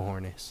O'Hornies. Oh,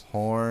 Hornies.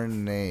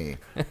 Horny.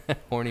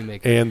 Horny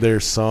maker. And their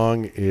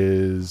song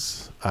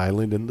is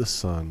 "Island in the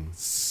Sun."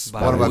 It's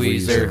By one of my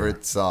Weezer.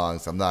 favorite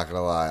songs. I'm not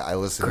gonna lie. I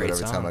listen to Great it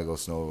every song. time I go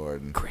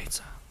snowboarding. Great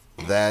song.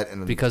 That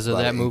and Because a of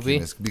lot that movie?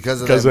 Incubus.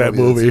 Because of Because that of that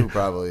movie. too,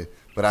 probably.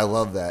 But I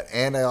love that,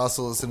 and I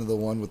also listen to the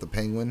one with the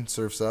penguin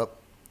surfs up.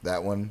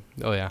 That one.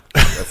 Oh, yeah.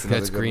 That's another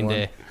That's good Green one.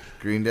 Day.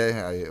 Green Day.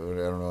 I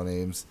don't know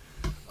names.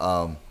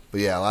 But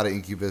yeah, a lot of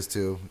Incubus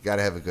too.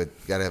 Gotta have a good.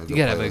 You gotta have a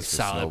playlist for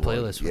solid snowboarding.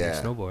 playlist when you're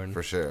Yeah, snowboarding.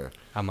 for sure.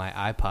 On my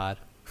iPod.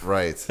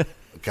 Right.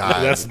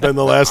 God, That's been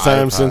the last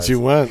time iPods. since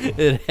you went.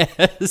 It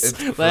has. It's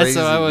Last crazy,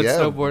 time I went yeah.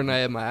 snowboarding, I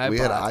had my iPod. We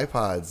had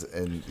iPods,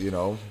 and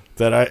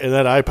That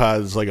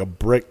iPod is like a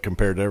brick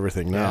compared to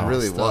everything now. it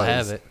really still was.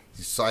 have it.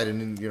 You slide it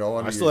in,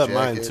 under I still your have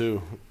mine jacket.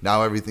 too.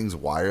 Now everything's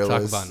Talk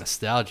wireless. about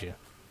nostalgia.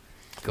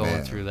 Going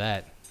Man. through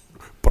that.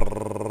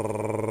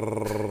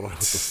 The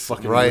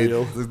fucking Right,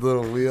 wheel. the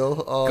little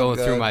wheel. Oh, Going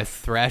God. through my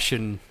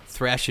Thrashin'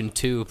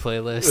 2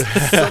 playlist.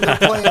 So they're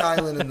playing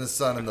Island in the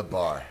Sun in the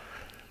bar.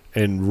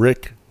 And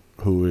Rick,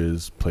 who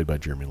is played by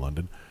Jeremy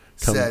London,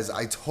 Says,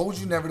 "I told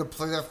you never to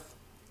play that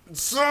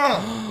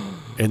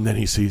song." and then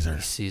he sees her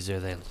Sees her,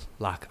 they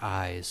lock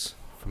eyes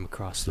from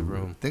across the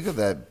room. Think of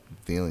that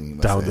feeling he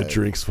must down have the had.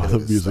 drinks while Hit the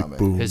his music stomach.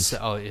 booms.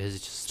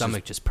 His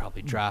stomach just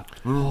probably dropped.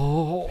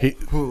 He,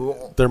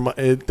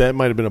 that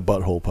might have been a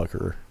butthole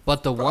puckerer.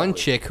 But the one Probably.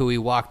 chick who he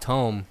walked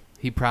home,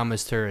 he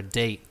promised her a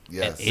date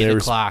Yes. at 8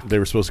 o'clock. They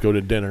were supposed to go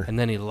to dinner. And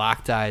then he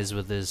locked eyes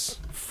with his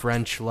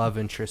French love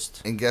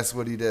interest. And guess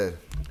what he did?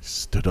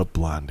 Stood up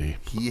Blondie.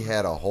 He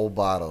had a whole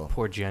bottle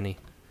Poor Jenny.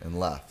 and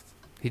left.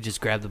 He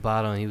just grabbed the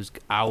bottle and he was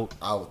out.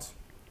 Out.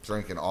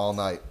 Drinking all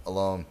night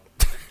alone.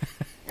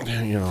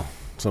 You know,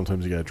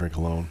 sometimes you gotta drink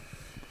alone.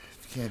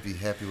 You can't be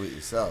happy with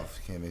yourself.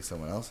 You can't make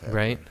someone else happy.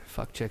 Right?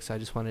 Fuck chicks, I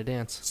just want to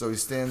dance. So he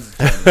stands,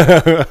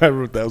 I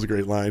wrote that was a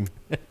great line.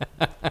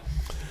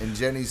 and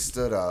Jenny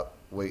stood up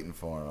waiting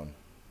for him.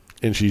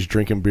 And she's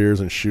drinking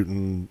beers and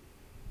shooting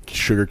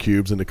sugar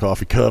cubes into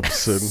coffee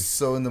cups. And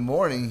So in the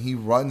morning, he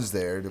runs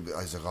there.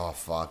 He's like, oh,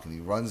 fuck. And he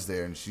runs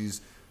there, and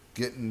she's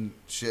getting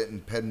shit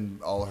and petting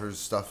all her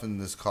stuff in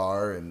this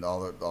car and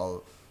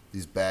all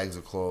these bags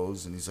of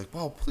clothes. And he's like,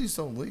 well, please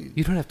don't leave.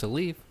 You don't have to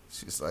leave.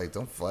 She's like,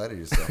 don't flatter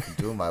yourself. I'm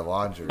doing my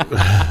laundry.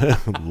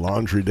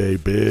 laundry day,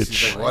 bitch.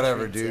 She's like,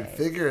 whatever, dude.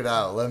 Figure it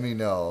out. Let me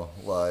know.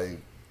 Like, I know you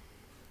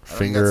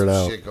Figure got it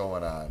some out. shit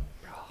going on.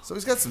 So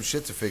he's got some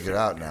shit to figure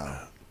out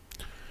now.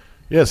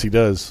 Yes, he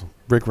does.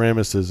 Rick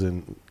Ramus is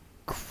in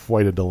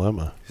quite a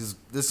dilemma.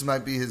 This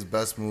might be his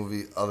best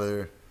movie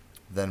other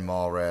than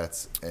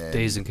Mallrats and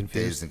Dazed and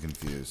Confused. Dazed and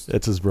Confused.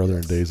 That's his brother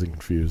in Dazed and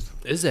Confused.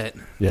 Is it?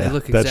 Yeah, They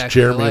look that's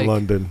exactly Jeremy alike.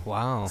 London.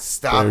 Wow.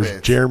 Stop There's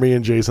it. Jeremy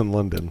and Jason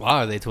London. Wow,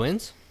 are they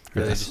twins?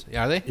 Yes.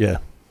 Are they? Yeah.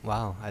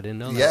 Wow, I didn't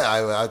know that. Yeah,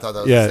 I thought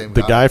that was Yeah, the same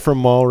the guy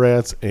from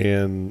Mallrats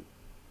and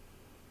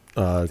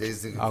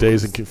Dazed and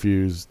Dazed and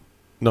Confused,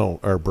 no,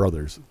 are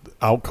brothers.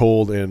 Out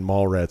Cold and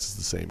Mallrats is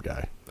the same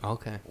guy.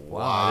 Okay.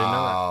 Wow,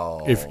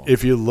 I didn't know that. Wow.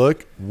 If you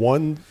look,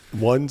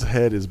 one's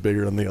head is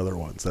bigger than the other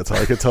one's. That's how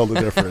I could tell the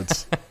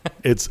difference.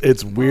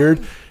 It's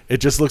weird. It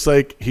just looks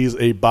like he's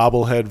a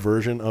bobblehead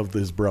version of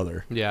his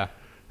brother. Yeah.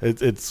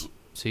 It's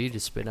So you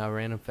just spit out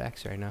random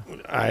facts right now.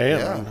 I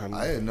am. Yeah,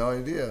 I had no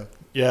idea.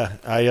 Yeah,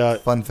 I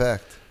Fun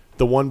fact.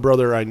 the one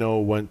brother I know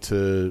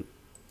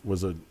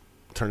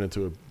turned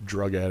into a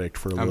drug addict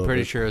for a little I'm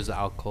pretty bit. sure it was the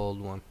out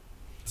cold one,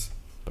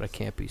 but I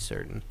can't be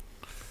certain.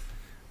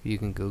 You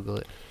can Google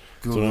it.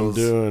 That's what I'm Google's.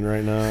 doing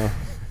right now.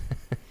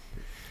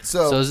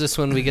 So is this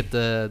when we get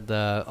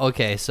the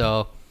okay?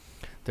 So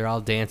they're all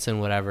dancing,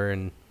 whatever,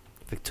 and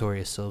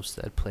Victoria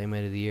Silvstedt,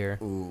 Playmate of the Year.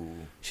 Ooh.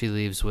 She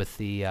leaves with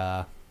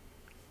the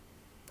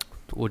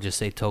we'll just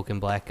say token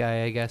black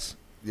guy, I guess.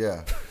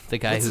 Yeah. The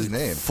guy What's who his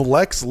name?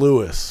 Flex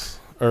Lewis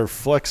or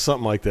Flex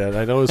something like that.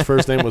 I know his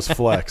first name was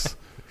Flex.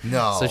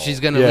 No. So she's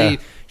gonna Yeah.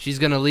 leave. She's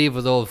gonna leave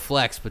with old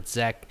Flex, but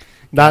Zach.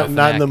 Not in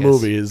the Galifianakis-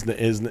 movie.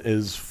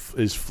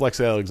 Is Flex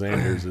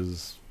Alexander's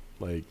his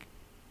like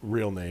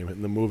real name?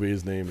 In the movie,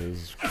 his name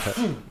is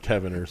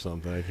Kevin or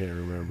something. I can't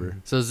remember.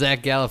 So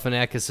Zach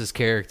Galifianakis'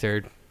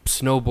 character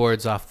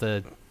snowboards off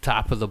the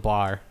top of the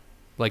bar,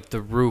 like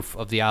the roof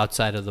of the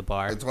outside of the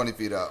bar. Like 20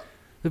 feet up.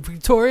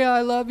 Victoria,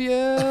 I love you.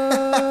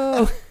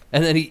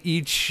 And then he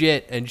eats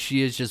shit, and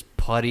she is just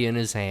putty in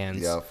his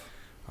hands. Yep.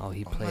 Oh,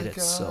 he Oh played my it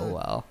so God.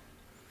 well.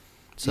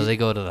 So they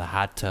go to the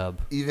hot tub.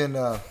 Even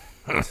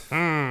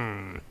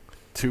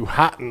Too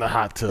hot in the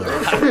hot tub.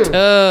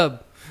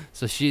 Tub.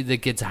 So that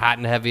gets hot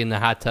and heavy in the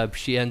hot tub.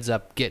 She ends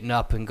up getting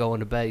up and going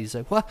to bed. He's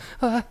like, what?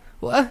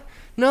 What?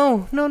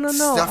 No.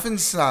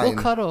 Stuffenstein.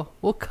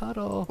 We'll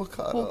cuddle. Zach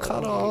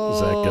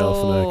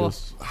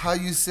Galifianakis. How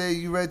you say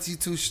you ready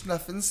to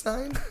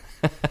Schnuffenstein?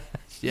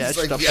 Yeah, He's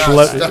like, stuff- yeah,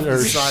 Stuffenstein,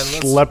 let's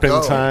go.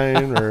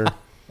 Schleppentine or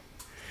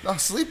No,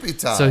 sleepy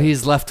time. So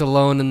he's left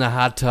alone in the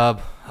hot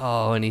tub.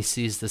 Oh, and he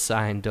sees the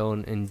sign,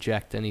 don't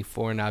inject any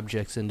foreign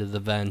objects into the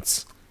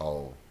vents.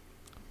 Oh,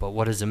 But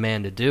what is a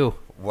man to do?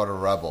 what a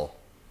rebel.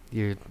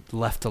 You're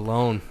left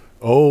alone.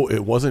 Oh,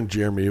 it wasn't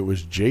Jeremy. It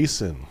was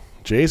Jason.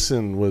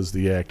 Jason was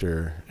the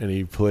actor, and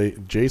he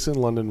played. Jason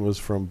London was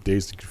from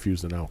Dazed and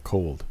Confused and Out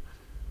Cold.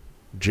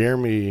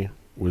 Jeremy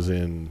was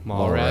in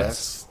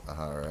Mallrats.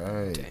 All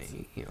right.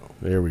 Damn.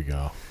 There we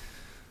go.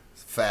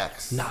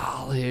 Facts.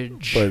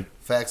 Knowledge. But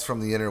Facts from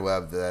the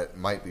interweb that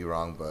might be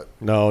wrong, but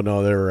no,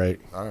 they're right.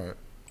 all right.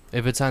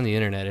 If it's on the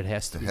internet, it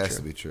has to It be has true.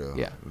 to be true.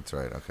 Yeah. That's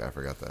right. Okay, I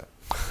forgot that.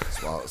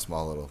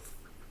 Small little.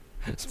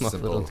 Small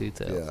simple, little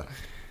detail. Yeah.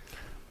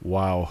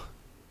 Wow,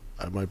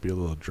 I might be a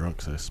little drunk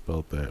because I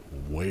spelled that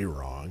way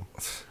wrong.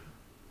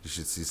 You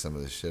should see some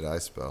of the shit I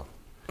spell.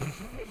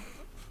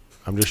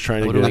 I'm just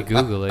trying What to are we get.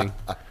 Googling?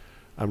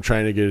 I'm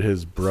trying to get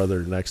his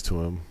brother next to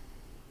him,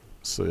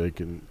 so you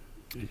can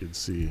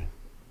see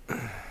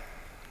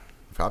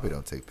Probably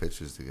don't take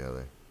pictures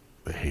together.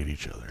 they hate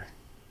each other.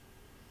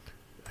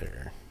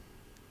 There.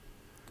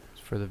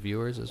 For the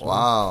viewers as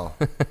well.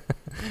 Wow.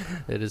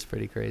 It is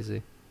pretty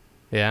crazy.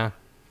 Yeah.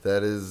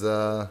 That is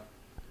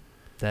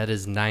That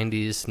is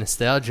 90s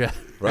nostalgia.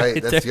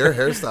 right. That's there. your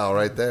hairstyle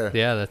right there.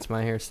 Yeah, that's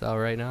my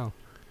hairstyle right now.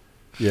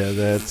 Yeah,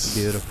 that's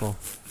Beautiful.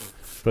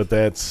 But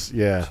that's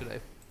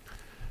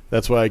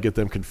that's why I get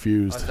them I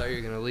confused. thought you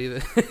were going to leave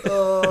it.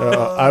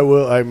 I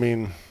will. I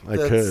mean, I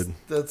That's- could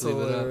That's Leave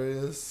it up.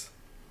 hilarious.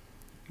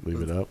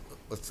 leave it up.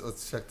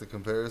 Let's check the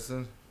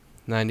comparison.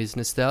 90s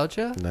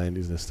nostalgia?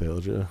 90s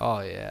nostalgia. Oh,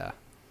 yeah.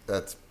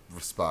 That's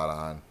spot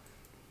on.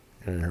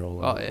 Here,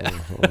 hold on. Oh, yeah.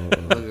 Hold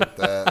on. Look at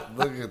that.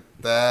 Look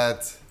at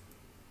that.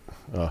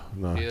 Oh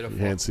no, Beautiful.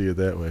 you can't see it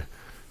that way.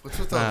 What's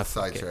with all the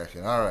fuck it.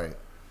 sidetracking? All right.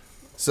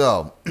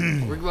 So,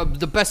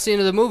 The best scene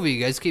of the movie.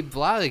 You guys keep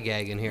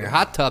lollygagging here.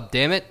 Hot tub,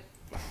 damn it.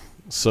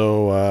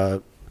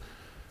 So,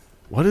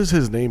 what is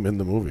his name in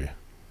the movie?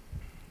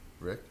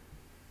 Rick?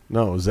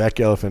 No, Zach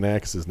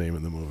Galifianakis' name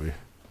in the movie.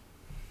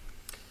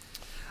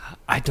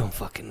 I don't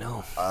fucking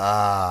know.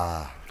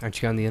 Ah.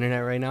 Aren't you on the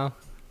internet right now?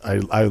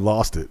 I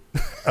lost it.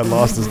 I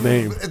lost his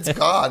name. It's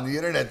gone. The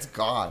internet's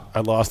gone.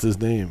 I lost his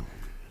name.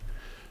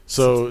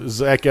 So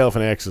Zach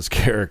Galifianakis'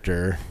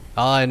 character,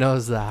 All I know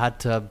is the hot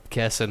tub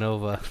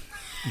Casanova.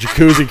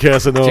 Jacuzzi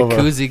Casanova,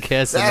 Jacuzzi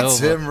Casanova. That's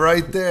him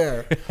right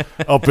there.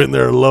 up in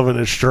there loving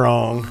it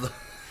strong.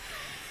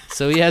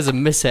 So he has a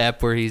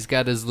mishap where he's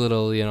got his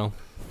little, he's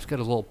got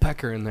a little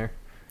pecker in there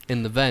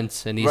in the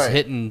vents, and he's Right.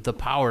 hitting the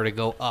power to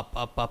go up.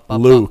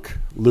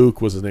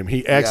 Luke was his name.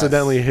 He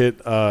accidentally hit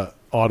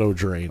auto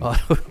drain,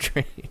 Auto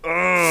drain.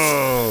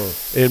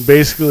 and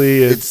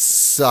basically It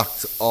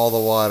sucked all the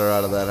water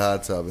out of that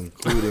hot tub,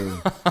 including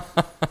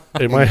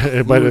it might have,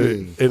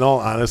 including- in all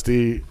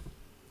honesty,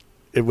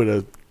 it would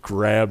have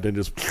grabbed and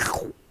just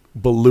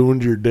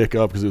ballooned your dick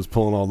up because it was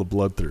pulling all the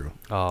blood through.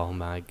 Oh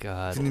my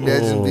god. Can you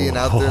imagine being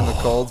out there in the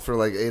cold for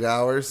like 8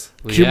 hours?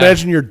 Can you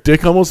imagine your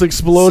dick almost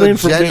exploding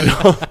So from Jenny,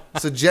 being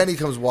so Jenny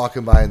comes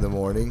walking by in the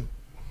morning.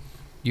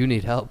 You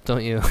need help,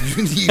 don't you?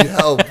 You need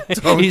help,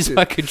 don't He's you?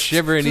 fucking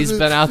shivering. He's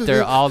been out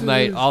there all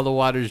night. All the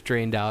water's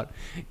drained out.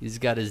 He's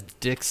got his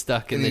dick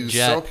stuck in And the he was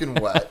jet. soaking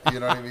wet. You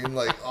know what I mean?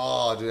 Like,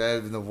 oh, dude, that would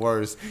have been the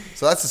worst.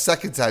 So that's the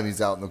second time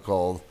he's out in the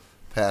cold,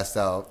 passed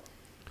out.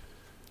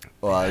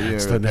 Well, you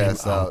It's never the name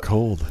passed out out.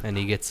 cold. And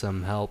he gets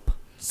some help.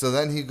 So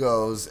then he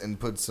goes and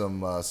puts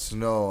some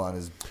snow on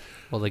his.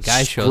 Well, the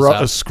guy shows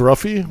up.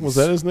 Scruffy, was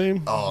that his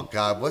name? Oh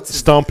God, what's his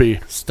Stumpy.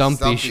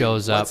 Stumpy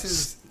shows up. What's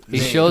his He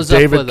name? shows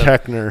David up with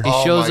Koechner. He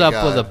Oh shows my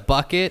up with a God.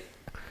 bucket,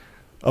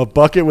 A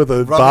bucket with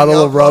a Rubbing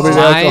bottle of rubbing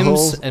alcohol.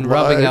 limes, and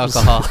rubbing limes,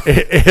 alcohol.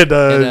 and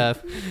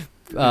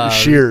and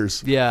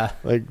shears. Yeah,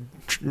 Like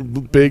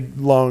big,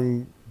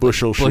 long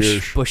bushel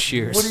shears. bush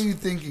shears. What are you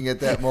thinking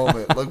at that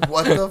moment? Like,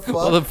 what the fuck?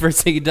 Well, the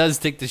first thing he does is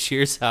take the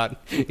shears out.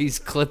 He's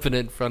clipping it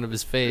in front of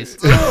his face.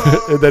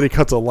 And then he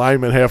cuts a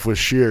lime in half with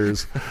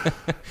shears.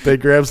 Then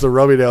grabs the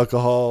rubbing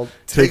alcohol,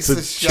 Takes takes a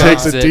a shot.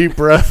 takes a Chugs it. deep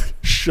breath,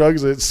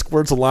 shugs it,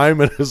 squirts lime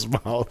in his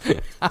mouth.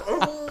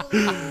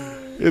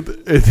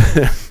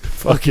 it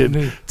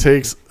fucking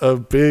takes a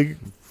big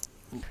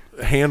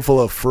handful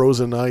of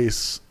frozen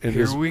ice and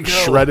Here just we go.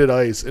 shredded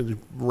ice and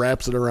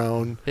wraps it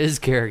around. His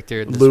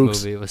character in this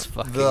Luke's movie was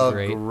fucking the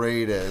great.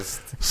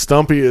 greatest.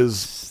 Stumpy is.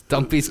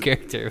 Stumpy's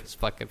character was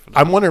fucking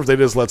phenomenal. I'm wondering if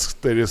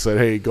they just said,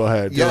 "Hey, go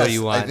ahead, Yes, what do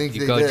you want? I think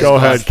You they go did. go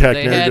ahead, They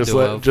Koechner, had to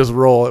have. just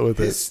roll it with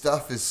His it."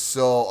 stuff is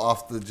so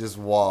off the just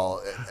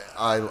wall.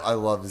 I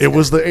love his It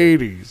was the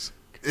character. '80s.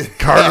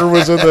 Carter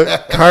was in the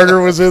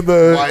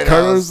White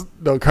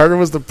Carter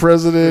was the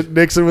president.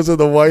 Nixon was in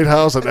the White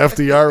House, and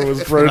FDR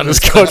was running this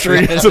country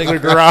into the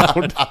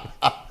ground.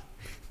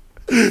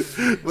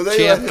 Well, they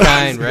Champ let him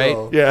Kind, go.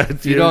 right? Yeah,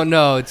 If you don't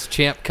know, it's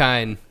Champ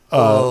Kind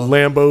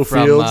Lambeau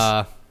from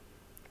Fields.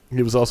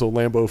 He was also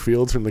Lambeau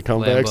Fields from the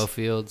comebacks. Lambeau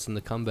Fields and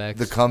the comebacks.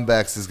 The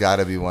Comebacks has got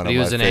to be one of he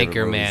my was an favorite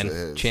anchor movies man. of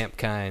his. Champ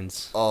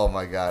Kinds. Oh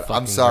my god! I'm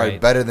Fucking sorry,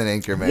 great. better than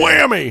Anchorman.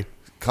 Whammy!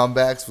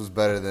 Comebacks was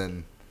better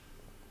than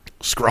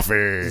his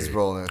Scruffy.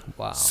 rolling.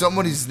 Wow.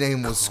 Somebody's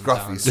name was Calm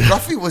Scruffy. down.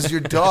 Scruffy was your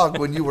dog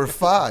when you were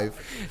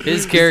 5.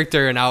 His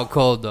character in Out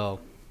Cold, though.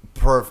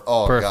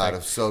 Oh Perfect. god,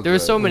 it's so good. There were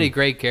so many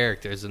great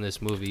characters in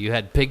this movie. You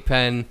had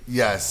Pigpen.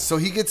 Yes, so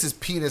he gets his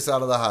penis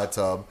out of the hot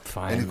tub and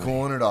Finally. he's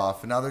cooling it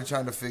off, and now they're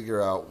trying to figure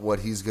out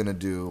what he's gonna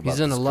do. About He's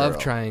in a this love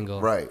girl.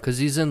 triangle. right? Because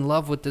he's in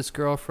love with this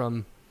girl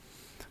from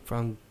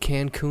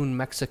Cancun,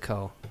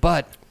 Mexico.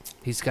 But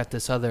he's got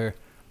this other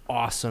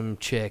awesome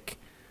chick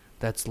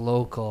that's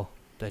local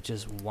that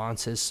just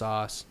wants his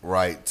sauce.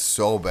 Right,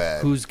 so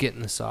bad. Who's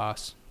getting the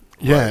sauce?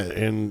 Yeah,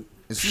 and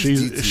It's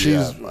she's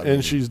just DTF, I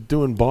mean. she's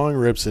doing bong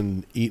rips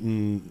and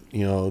eating,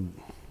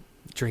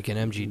 Drinking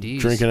MGDs.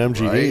 drinking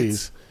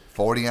MGDs,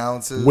 40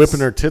 ounces, whipping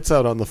her tits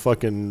out on the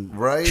fucking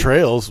Right.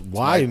 trails.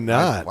 Why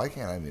not? Why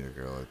can't I meet a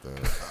girl like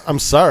that? I'm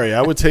sorry,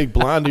 I would take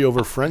Blondie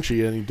over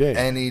Frenchie any day.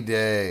 Any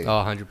day,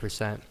 Oh,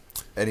 100%.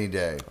 any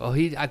day. Oh,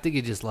 I think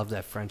he just loved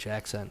that French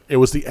accent. It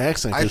was the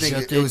accent. I 'cause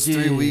think it was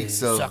 3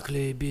 weeks of.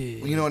 Sacré bleu.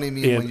 You know what I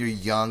mean? And- When you're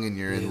young and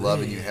you're in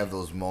love and you have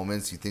those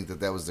moments, you think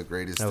that was the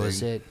greatest That thing.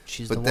 was it.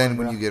 She's But the then one,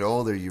 when bro. you get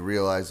older, you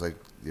realize like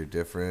you're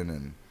different,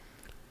 and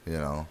you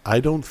know. I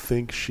don't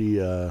think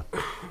she. I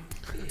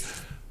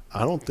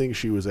don't think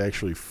she was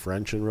actually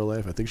French in real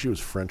life. I think she was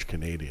French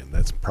Canadian.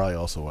 That's probably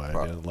also why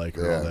I didn't like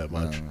her all that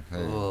much. yeah,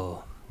 hey.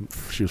 Oh,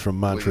 She was from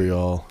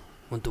Montreal.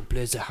 want to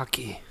play the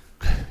hockey.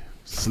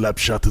 Slap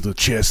shot to the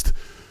chest.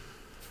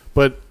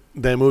 But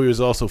that movie was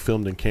also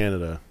filmed in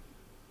Canada.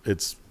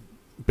 It's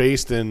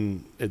based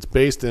in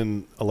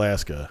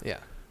Alaska, Yeah.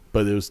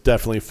 but it was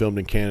definitely filmed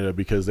in Canada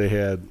because they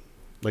had,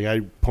 like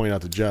I point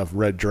out to Jeff,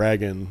 Red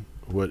Dragon,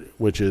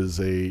 which is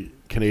a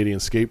Canadian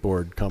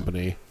skateboard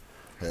company.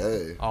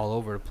 Hey. All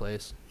over the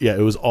place. Yeah,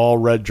 it was all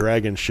Red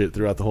Dragon shit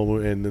throughout the whole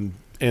movie, and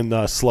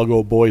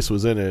Sluggo Boyce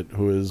was in it,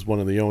 who is one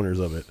of the owners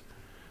of it.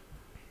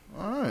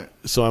 All right.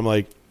 So I'm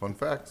like, Fun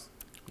facts.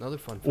 Another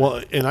fun fact.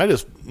 well, and I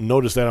just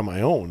noticed that on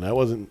my own. That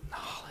wasn't.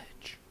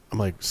 Knowledge. I'm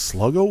like,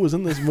 Sluggo was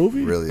in this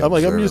movie. Really I'm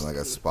like, observing like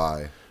a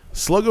spy.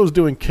 Sluggo's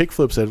doing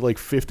kickflips at like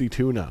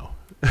 52 now.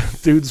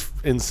 Dude's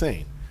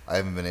insane. I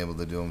haven't been able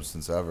to do them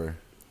since ever.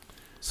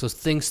 So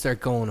things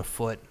start going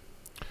afoot.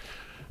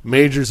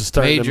 Majors is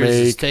starting Majors to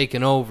make. is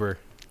taking over.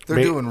 They're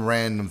Ma- doing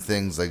random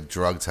things like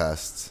drug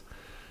tests.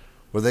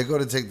 Where they go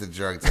to take the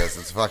drug test,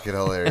 it's fucking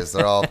hilarious.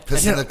 They're all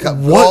pissing the cup.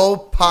 What? Go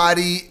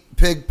potty,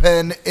 pig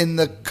pen in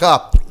the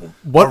cup.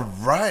 What? All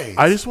right.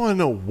 I just want to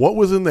know what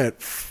was in that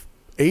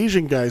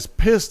Asian guy's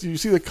piss. Do you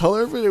see the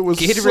color of it? It was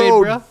Gatorade,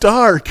 so bro?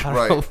 dark. I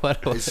don't know Right. what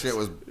it His was. shit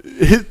was.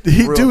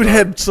 He Real dude dark.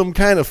 had some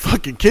kind of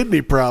fucking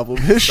kidney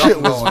problem. His shit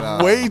Something was going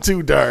on. way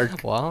too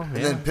dark. Well, And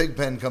yeah. then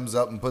Pigpen comes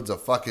up and puts a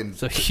fucking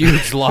It's a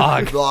huge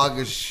log. log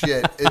of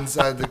shit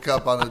inside the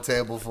cup on the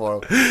table for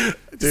him.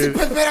 Dude,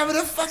 Pigpen, I'm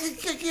gonna fucking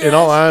kick you. in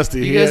all honesty,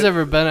 You he guys had-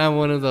 ever been on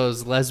one of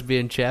those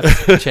lesbian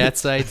chat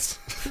sites?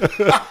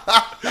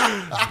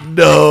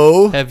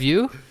 no. Have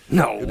you?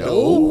 No.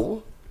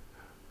 No.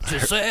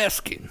 Just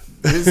asking.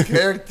 His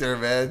character,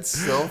 man,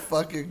 so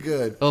fucking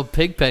good. Oh,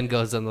 Pigpen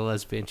goes on the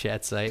lesbian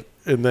chat site.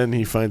 And then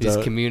he finds He's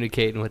out.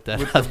 communicating with that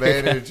With the other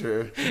guy.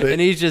 manager.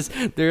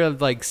 And they're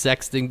like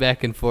sexting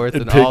back and forth,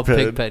 And and all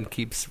Pigpen. Pigpen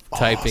keeps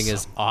typing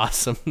is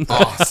awesome.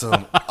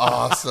 Awesome,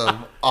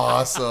 awesome,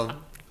 awesome.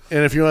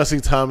 And if you want to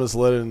see Thomas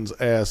Lennon's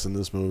ass in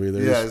this movie,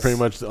 there's Yes. pretty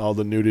much all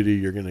the nudity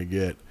you're gonna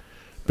get.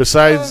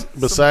 Besides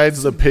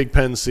the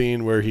Pigpen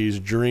scene where he's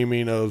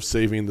dreaming of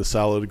saving the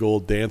solid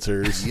gold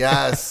dancers.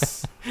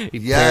 Yes. He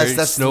Yes,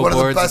 that's one of the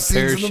snowboards best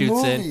and scenes in the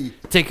parachutes movie.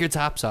 Take your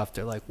tops off.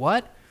 They're like,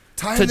 what?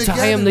 Tie To him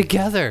tie them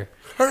together. together.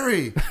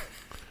 Hurry.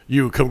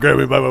 You come grab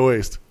me by my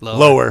waist.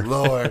 Lower.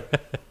 Lower.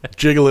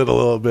 Jiggle it a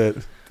little bit.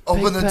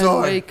 Open the Pigpen,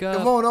 door. wake It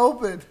up. won't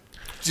open.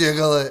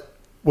 Jiggle it.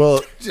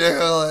 Well,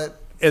 Jiggle it.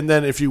 and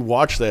then if you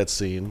watch that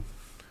scene,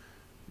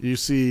 you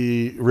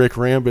see Rick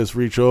Rambis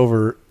reach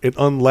over and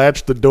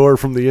unlatch the door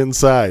from the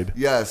inside.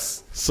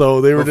 Yes. So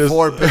they were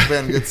Before just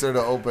Pigpen gets there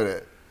to open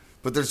it.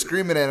 But they're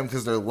screaming at him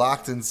because they're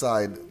locked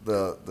inside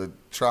the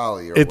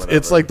trolley or whatever.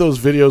 it's like those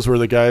videos where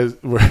the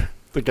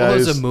It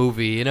guys was a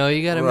movie, you know.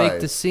 You got to Right.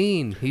 make the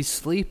scene. He's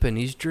sleeping.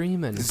 He's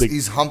dreaming.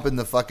 He's humping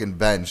the fucking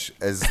bench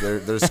as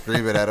they're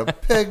screaming at him.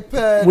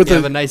 Pigpen. With You a-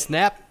 have a nice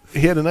nap.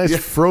 he had a nice Yeah.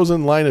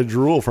 frozen line of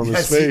drool from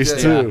Yes, his he face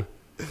did. too.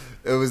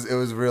 It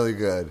was really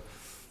good.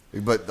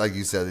 But like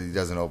you said, he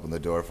doesn't open the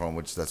door for him,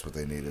 which that's what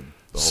they needed.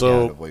 The whole So-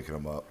 point of waking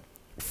him up.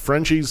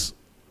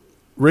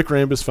 Rick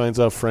Rambis finds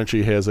out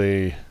Frenchie has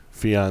a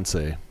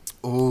fiance.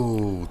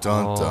 Ooh,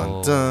 dun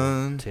dun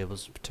dun.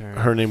 Tables have turned.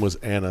 Her name was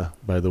Anna,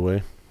 by the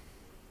way.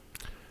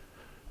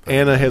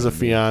 Anna has a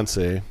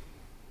fiance,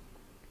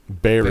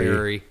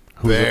 Barry,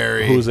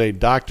 who's a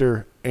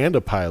doctor and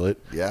a pilot.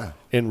 Yeah.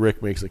 And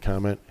Rick makes a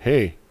comment,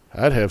 hey,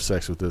 I'd have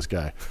sex with this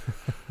guy.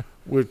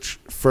 Which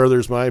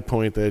furthers my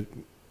point that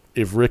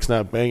if Rick's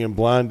not banging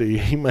Blondie,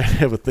 he might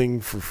have a thing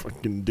for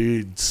fucking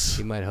dudes.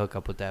 He might hook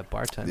up with that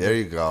bartender. There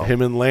you go.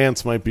 Him and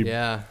Lance might be...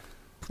 Yeah.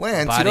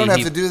 Lance, Body you don't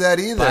heat- have to do that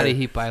either. Body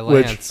heat by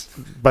Lance.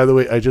 Which, by the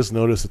way, I just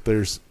noticed that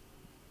there's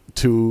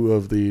 2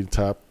 of the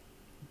top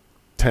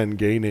 10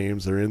 gay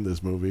names are in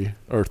this movie.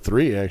 Or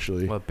 3,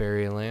 actually. What,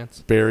 Barry and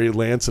Lance? Barry,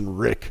 Lance, and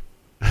Rick.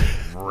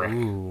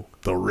 Ooh.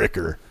 The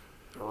Ricker.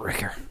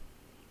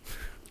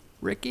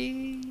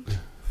 Ricky.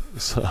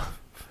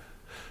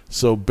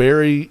 So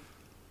Barry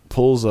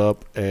pulls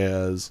up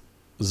as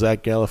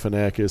Zach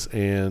Galifianakis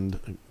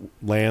and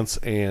Lance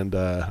and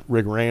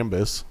Rick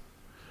Rambus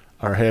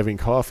are having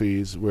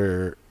coffees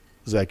where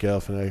Zach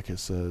Galifianakis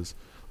says,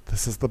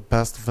 "This is the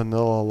best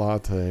vanilla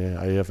latte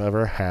I have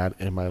ever had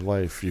in my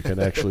life. You can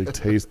actually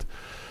taste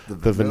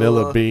the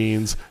vanilla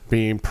beans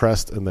being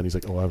pressed." And then he's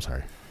like, "Oh, I'm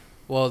sorry."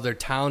 Well, their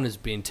town is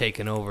being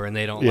taken over and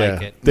they don't Yeah,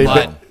 like it. they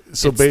But don't.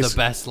 So it's the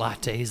best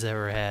latte he's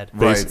ever had.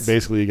 Right.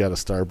 Basically, you got a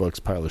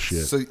Starbucks pile of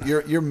shit. So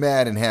you're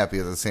mad and happy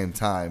at the same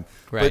time.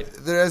 Right.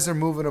 But as they're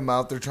moving them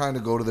out, they're trying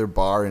to go to their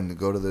bar and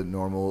go to the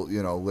normal,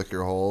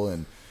 liquor hole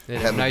and They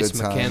have have a nice a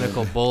good time.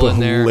 mechanical bull The in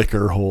there.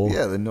 liquor hole.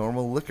 Yeah, the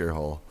normal liquor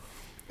hole.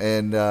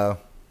 And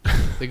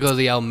They go to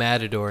the El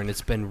Matador and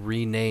it's been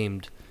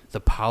renamed the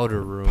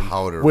Powder Room.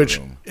 powder Which,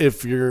 room.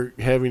 if you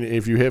have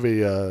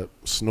a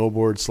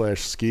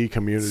snowboard/ski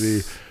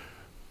community,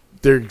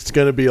 there's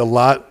going to be a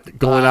lot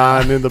going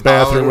on in the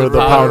bathroom Powder of the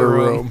room. powder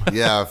room.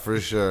 Yeah, for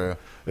sure.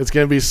 It's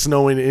going to be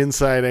snowing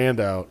inside and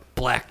out.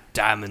 Black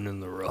diamond in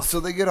the roof. So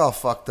they get all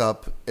fucked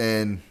up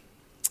and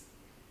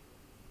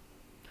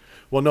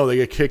Well, no, they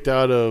get kicked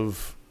out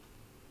of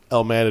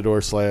El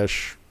Matador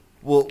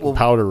well,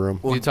 powder room.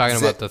 well, You're talking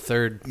Ze- about the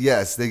third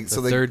Yes, the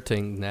third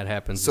thing that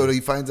happens. So he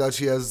finds out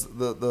she has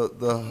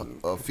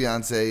the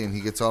fiance, and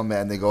he gets all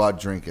mad, and they go out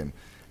drinking,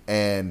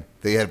 and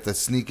they have to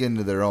sneak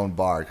into their own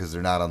bar because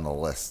they're not on the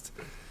list.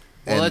 well,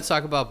 And- let's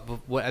talk about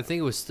what I think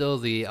it was still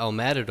the El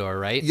Matador,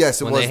 right? Yes,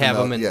 it when was they have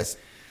the- them in. yes.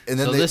 And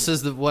then so they- this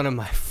is one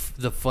of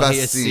the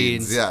funniest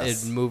scenes, scenes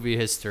yes. in movie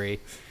history.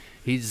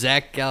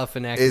 Zach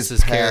Galifianakis'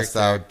 Is passed character.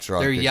 out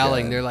drunk They're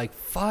yelling. again. They're like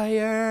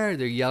fire.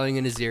 They're yelling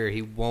in his ear.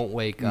 He won't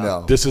wake up.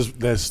 No. This is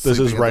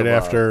Sleeping at right the bar.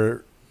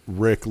 after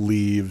Rick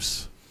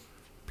leaves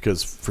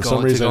because for some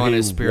Going to reason go on he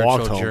his spiritual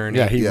walked home. journey.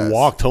 Yeah, he Yes.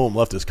 walked home,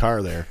 left his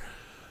car there,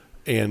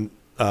 and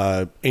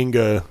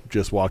Inga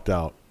just walked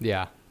out.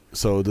 Yeah.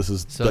 So this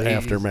is the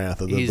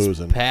aftermath of the he's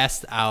boozing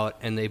passed out,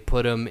 and they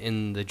put him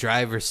in the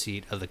driver's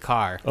seat of the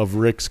car. of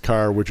Rick's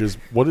car, which is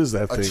what is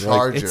that A thing?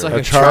 Charger. It's like a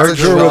a Charger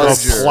Charger.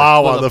 with a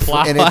plow With on a the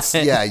front. plow.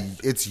 And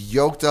it's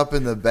yoked up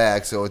in the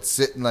back, so it's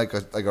sitting like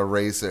a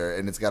racer,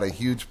 and it's got a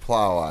huge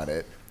plow on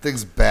it.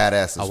 Thing's badass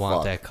as fuck. I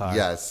want that car.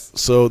 Yes.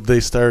 So they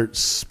start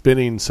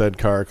spinning said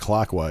car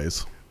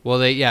clockwise. Well,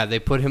 they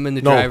put him in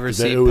the No, driver's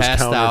it seat, was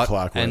passed out,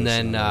 counterclockwise, and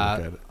then I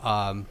look at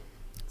it.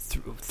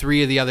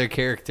 3 of the other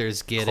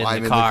characters get Climb in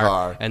in the the car,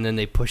 car. and then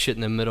they push it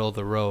in the middle of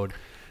the road.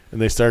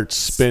 And they start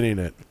spinning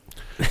it,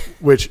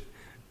 which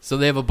So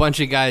they have a bunch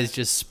of guys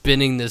just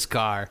spinning this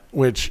car.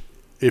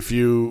 if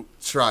you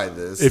Try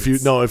this. if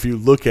you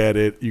look at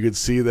it, you can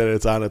see that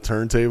it's on a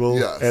turntable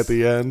Yes. at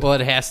the end. Well,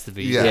 it has to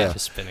be. You Yeah. can't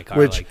just spin a car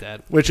which like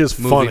that. which is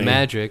Movie funny.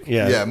 magic.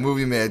 Yeah,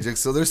 movie magic.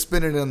 So they're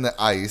spinning in the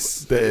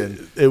ice.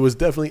 It was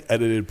definitely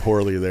edited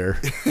poorly there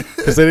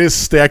because they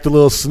just stacked a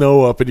little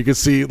snow up, and you could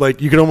see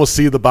you can almost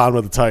see the bottom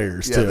of the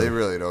tires Yeah, too. they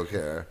really don't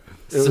care.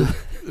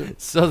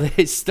 So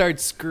they start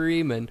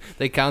screaming.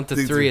 They count to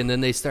They 3, do. and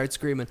then they start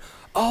screaming,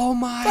 "Oh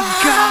my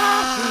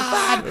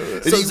God!"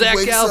 So he Zach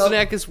wakes up-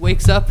 Galifianakis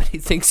wakes up and he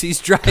thinks he's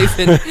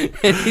driving,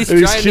 and he's And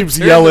he trying keeps to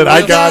turn yelling, the "I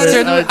wheel. got it,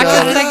 Turn the- I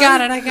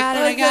got it."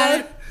 I got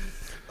it.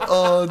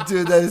 Oh,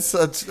 dude, that is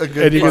such a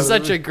good. And you part It's of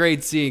such it. a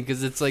great scene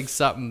because it's like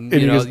something And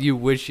you you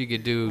just- wish you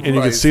could do. and you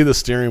can Right. see the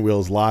steering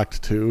wheel's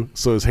locked too,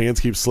 so his hands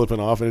keep slipping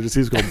off, and it just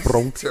keeps going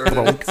bronk, Turn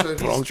bronk, it, turn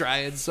it. He's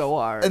trying so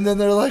hard. And then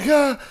they're like,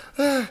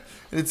 and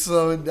it's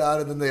slowing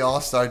down, and then they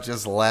all start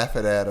just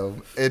laughing at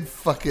him. And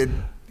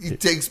fucking, he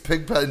takes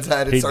Pigpen's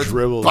head and He starts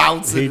dribbles.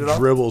 bouncing He it off.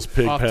 dribbles Off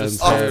the Pigpen's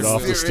steering head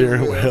off the wheel.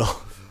 steering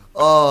wheel.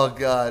 Oh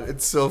god,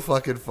 it's so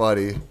fucking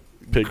funny.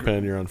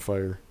 Pigpen, you're on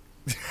fire.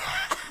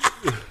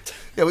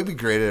 Yeah, we'd be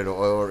great at an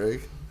oil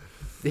rig.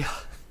 Yeah.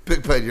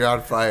 Pigpen, you're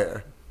on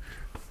fire.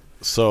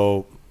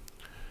 So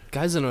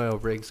Guys in oil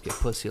rigs get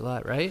pussy a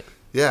lot, right?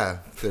 Yeah,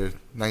 they're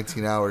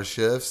 19-hour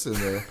shifts, and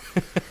they're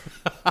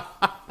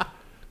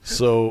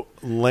So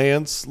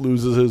Lance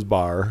loses his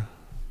bar.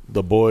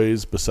 The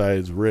boys,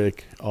 besides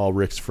Rick, all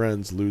Rick's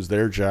friends, lose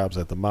their jobs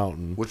at the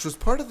mountain. which was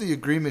part of the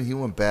agreement he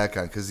went back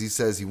on because he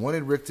says he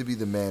wanted Rick to be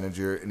the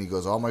manager, and he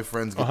goes, all my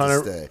friends get to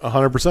stay.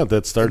 100%.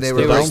 That starts And they the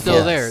were They were like, downfall. still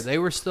yes. there. They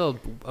were still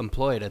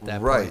employed at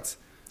that point. Right.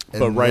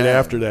 But right then-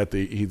 after that,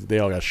 they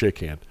all got shit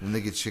canned. And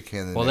they get shit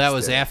canned. Well, that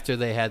was after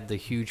they had the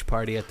huge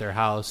party at their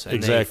house, and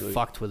Exactly. they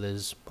fucked with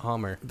his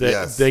Hummer.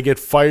 They get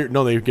fired.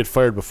 No, they get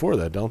fired before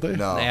that, don't they?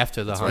 No.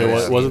 After the That's Hummer.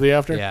 right. Was it the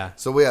after? Yeah.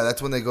 So yeah,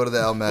 that's when they go to the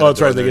El Matador. Oh,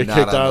 that's right. They They're get not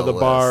kicked on out of the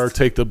bar, list.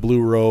 take the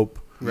blue rope,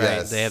 Right.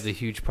 Yes. They have the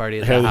huge party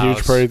at have the a house.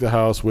 huge party at the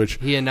house, which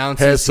He has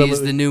announces some he's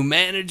of the new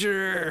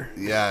manager.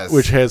 Yes.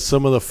 which has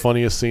some of the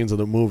funniest scenes of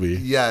the movie.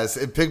 Yes.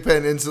 And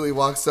Pigpen instantly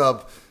walks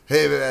up.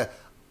 Hey man,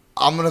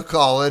 I'm gonna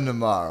call in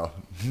tomorrow.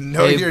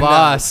 No, Hey, you're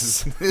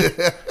boss.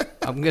 not.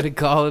 I'm going to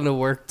call into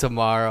work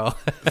tomorrow.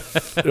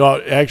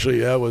 Well, actually,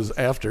 that was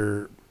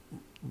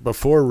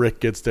before Rick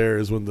gets there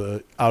is when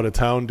the out of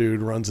town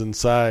dude runs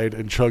inside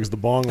and chugs the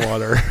bong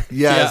water.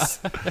 Yes.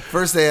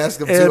 First they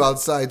ask him And- too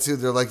outside too.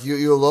 They're like,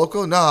 "You a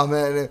local? No,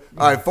 man.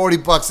 All right,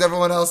 $40.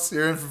 Everyone else,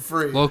 you're in for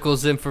free."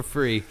 Locals in for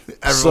free.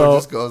 Everyone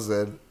just goes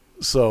in.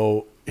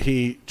 So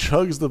he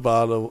chugs the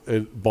bottle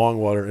of bong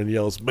water and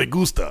yells, "Me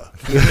gusta."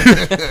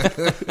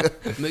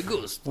 Me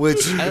gusta.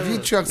 Which, if you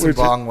chug some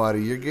bong water,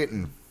 you're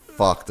getting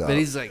fucked up. But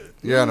he's like,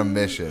 You're on a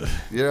mission.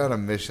 You're on a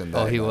mission.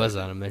 oh, that he night. was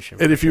on a mission.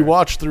 And for if you sure.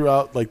 watch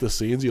throughout like the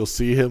scenes, you'll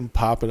see him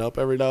popping up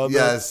every now and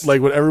then. Yes.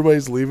 Like when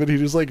everybody's leaving, he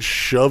just like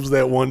shoves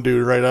that one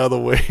dude right out of the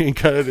way and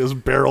kind of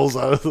just barrels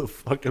out of the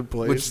fucking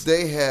place. Which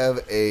they have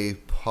a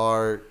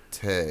party.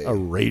 A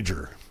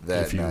rager,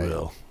 That if you night.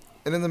 will.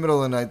 And in the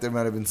middle of the night, there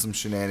might have been some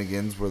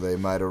shenanigans where they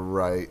might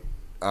have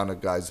on a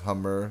guy's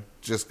Hummer.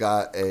 Just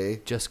got a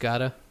Just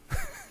gotta.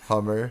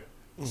 Hummer.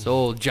 So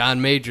old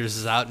John Majors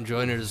is out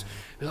enjoying his.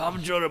 I'm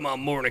enjoying my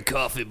morning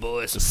coffee,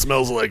 boys. It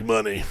smells like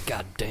money.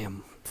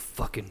 Goddamn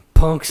fucking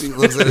punks. He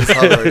looks at his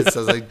Hummer. It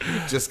says, "I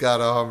just got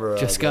a Hummer."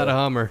 Just out got a there.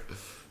 Hummer.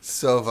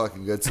 So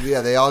fucking good. So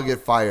yeah, they all get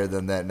fired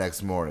then that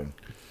next morning,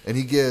 and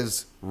he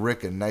gives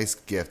Rick a nice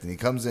gift, and he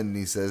comes in and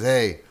he says,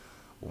 "Hey,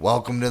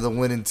 welcome to the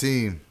winning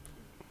team.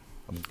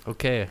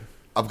 Okay.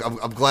 I'm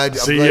glad.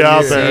 See I'm glad you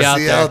out you're there. here. See you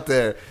See you out out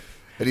there."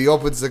 And he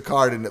opens the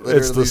card, and it literally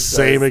It's the says,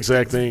 same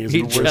exact thing. As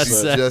He the just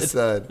worst said- just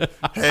said,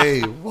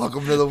 "Hey,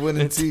 welcome to the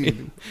winning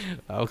team."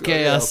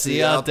 Okay, Yeah, I'll see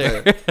you out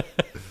there.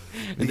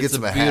 He gets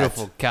him a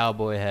beautiful hat,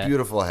 cowboy hat.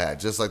 beautiful hat,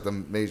 just like the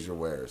Major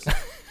wears.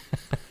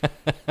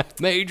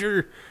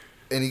 Major.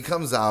 And he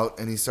comes out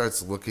and he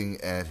starts looking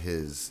at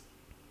his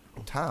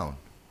town,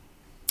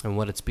 And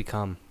what it's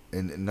become.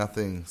 and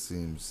nothing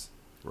seems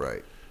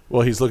right.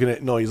 Well, he's looking at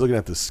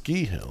the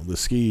ski hill,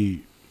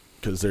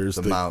 because there's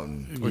The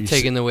mountain, We're you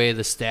taking away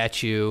the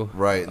statue.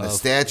 right? And the of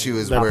statue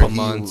is They're where Papa he.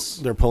 Months.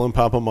 They're pulling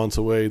Papa Months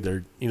away.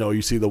 They're,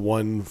 you see the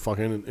one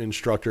fucking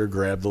instructor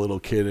grab the little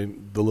kid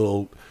and the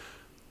little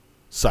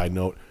side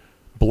note,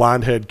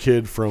 blonde head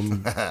kid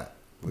from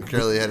The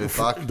curly-headed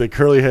fuck. the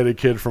curly headed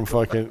kid from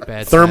fucking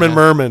Bad Thurman Santa.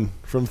 Merman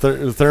from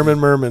Thurman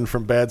Merman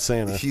from Bad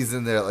Santa. He's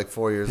in there at like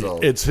 4 years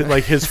old. It's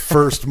like his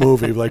first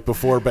movie, like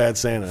before Bad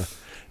Santa.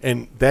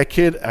 And that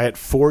kid at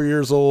 4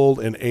 years old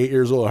and 8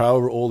 years old,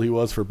 however old he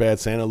was for Bad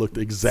Santa, looked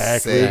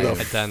exactly Same. the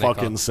Identical.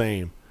 fucking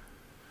same.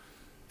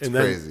 And It's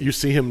then crazy. you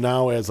see him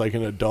now as like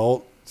an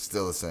adult.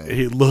 Still the same.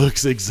 He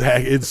looks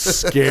exact. It's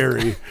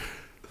scary.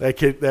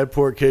 That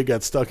poor kid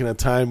got stuck in a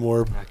time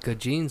warp. Not good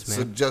genes, man.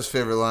 So Jeff's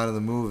favorite line of the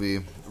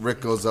movie,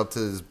 Rick goes up to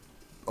his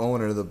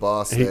owner, the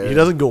boss He there.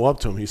 doesn't go up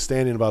to him. He's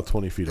standing about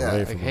 20 feet Yeah. away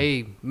like, from him.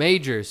 hey,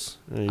 Majors,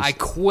 And he's- I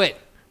quit.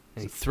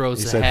 And he throws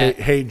He the said, hat.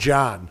 hey,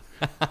 John.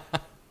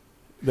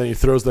 Then he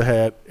throws the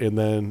hat, and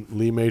then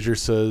Lee Major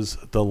says,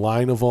 "The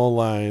line of all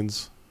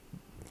lines."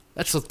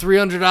 That's a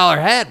 $300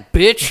 hat,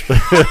 bitch.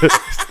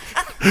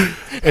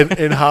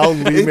 And how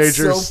Lee It's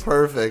Major so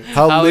perfect.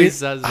 How he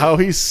says it. how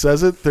he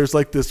says it, there's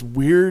like this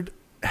weird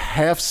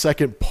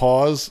half-second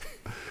pause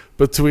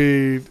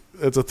between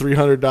it's a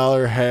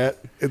 $300 hat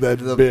and then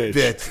The bitch.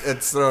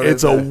 It's thrown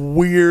It's in a there.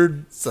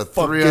 weird It's a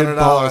fucking $300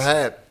 pause.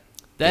 hat.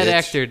 That bitch.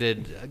 actor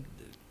did.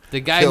 The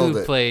guy Killed who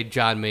it. played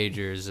John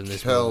Majors in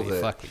this Killed movie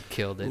it. fucking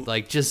killed it.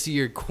 Like, just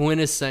your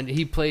quintessential.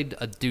 He played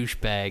a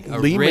douchebag, a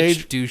Lee rich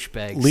Maj-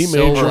 douchebag. Lee so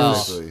Majors- well.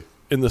 Perfectly.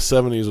 in the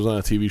 70s was on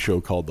a TV show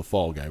called The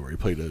Fall Guy where he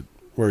played a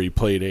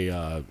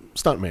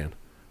stuntman.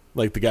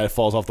 Like the guy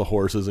falls off the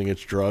horses and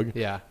gets drugged.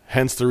 Yeah.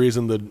 Hence the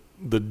reason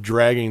the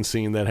dragging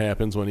scene that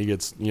happens when he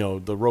gets,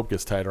 the rope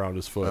gets tied around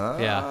his foot.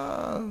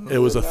 Yeah. It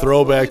was a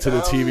throwback to the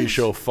TV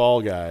show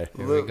Fall Guy.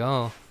 Here we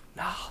go.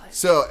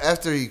 So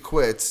after he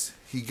quits,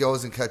 he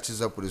goes and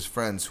catches up with his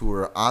friends who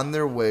are on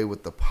their way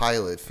with the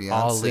pilot fiance.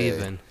 All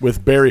leaving.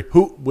 With Barry,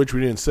 which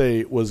we didn't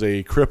say was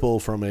a cripple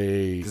from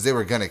a. Because they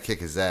were going to kick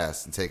his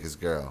ass and take his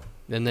girl.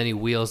 And then he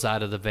wheels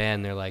out of the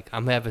van. They're like,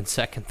 I'm having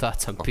second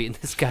thoughts on beating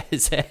this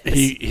guy's ass.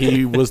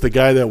 He was the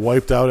guy that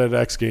wiped out at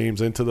X Games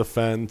into the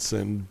fence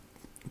and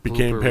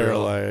became Blooper reel.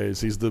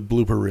 paralyzed. He's the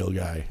blooper reel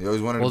guy. He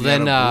always wanted well, to be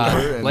then on a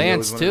blooper, and he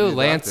Lance, always wanted too. to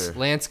be a doctor.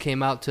 Lance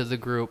came out to the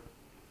group.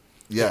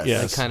 Yes.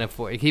 Yeah. Like, kind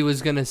of he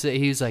was gonna say,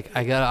 he was like,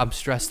 I'm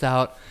stressed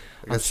out.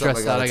 I I'm got something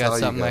stressed I out. gotta I got tell you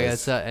something. I got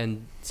guys. something.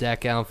 And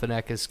Zach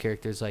Galifianakis'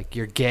 character's like,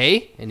 "You're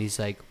gay," and he's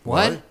like,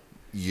 "What?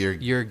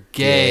 You're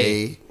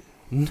gay?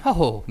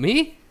 No,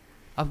 me?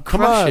 I'm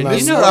Come on, crushing. man.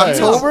 you Mr. know,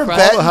 October I'm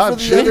batting the hot for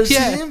the shit. other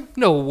yeah, team?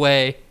 no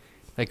way.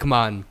 Like, come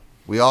on,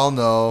 We all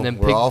know. And then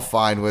We're Pig- all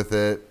fine with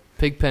it.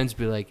 Pigpen's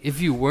be like, if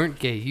you weren't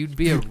gay, you'd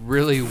be a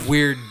really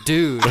weird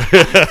dude.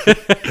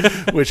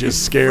 Which is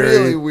scary.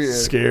 Really weird.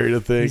 Scary to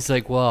think. He's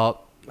like,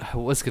 well, I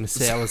was going to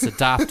say I was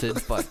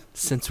adopted, but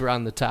since we're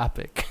on the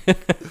topic.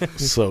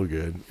 So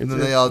good. And then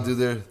they all do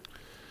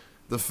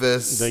the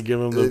fists. They give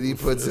him and he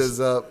puts his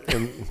up.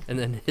 And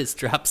then his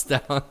drops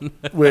down.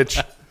 Which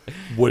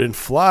wouldn't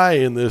fly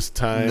in this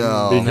time.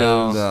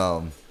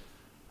 No.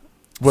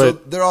 But So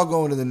they're all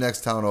going to the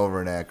next town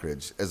over in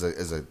Anchorage as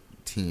a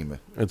team.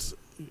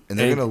 And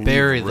they're going to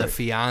Barry, the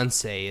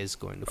fiance, is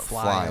going to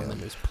fly him in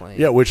his plane.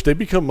 Yeah, which they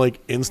become like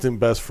instant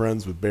best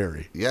friends with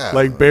Barry. Yeah.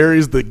 Like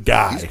Barry's the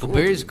guy. Cool,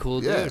 Barry's a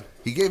cool dude.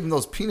 He gave him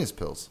those penis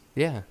pills.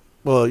 Yeah.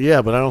 Well,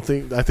 yeah, but I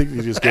think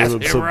he just gave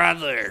him some It's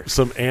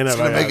going to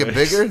antibiotics. make it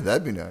bigger?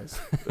 That'd be nice.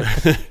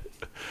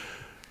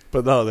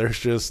 But no,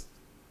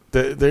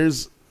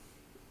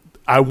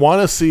 I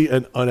want to see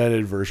an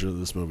unedited version of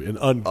this movie, an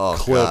unclipped.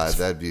 Oh, God,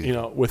 that'd be...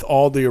 with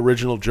all the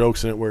original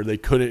jokes in it where they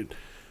couldn't...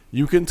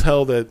 You can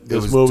tell that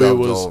this was movie dubbed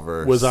was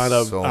over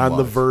on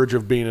the much. verge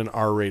of being an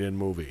R-rated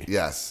movie.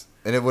 Yes.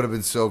 And it would have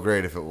been so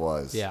great if it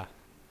was. Yeah.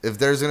 If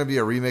there's going to be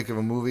a remake of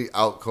a movie,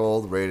 out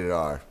cold, rated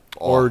R.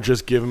 Or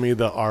just give me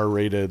the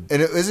R-rated.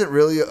 And it isn't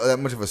really that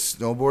much of a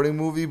snowboarding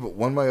movie, but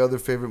one of my other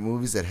favorite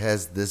movies that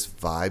has this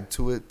vibe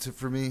to it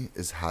for me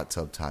is Hot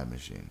Tub Time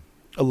Machine.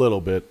 A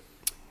little bit.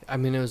 I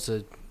mean, it was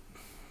a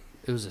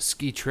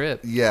ski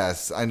trip.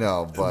 Yes, I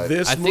know, but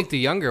I think the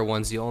younger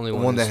one's the only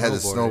one that had the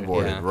snowboarded.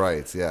 snowboarding, Yeah.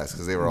 right? Yes,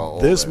 because they were all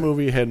This older.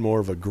 movie had more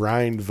of a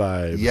grind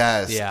vibe.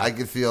 Yes, Yeah. I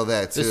could feel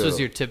that too. This was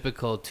your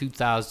typical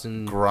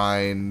 2000.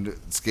 grind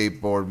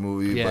skateboard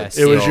movie. Yeah, but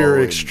It was your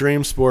snow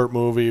extreme sport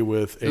movie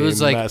with a It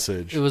was like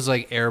message. It was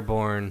like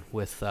Airborne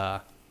with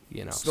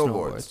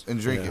snowboards. and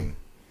drinking.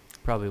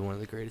 Probably one of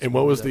the greatest. And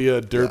what was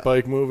movies the dirt Yeah.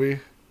 bike movie?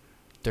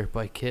 Dirt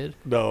Bike Kid?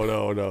 No.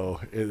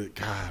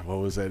 God, what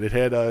was that? It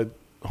had a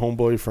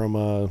homeboy from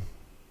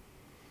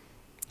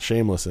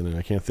Shameless in it.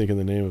 I can't think of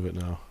the name of it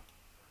now.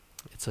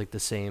 It's like the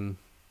same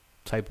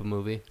type of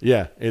movie.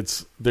 Yeah,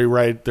 they're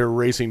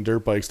racing dirt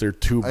bikes. They're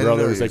two I didn't know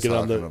brothers what that you're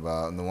get on talking the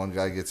about, and the one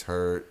guy gets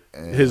hurt.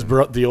 And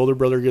the older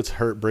brother gets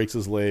hurt, breaks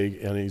his leg,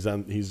 and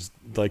he's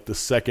like the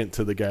second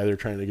to the guy they're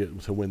trying to get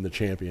to win the I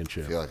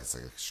championship. feel like it's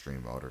like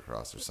extreme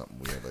motocross or something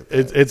weird like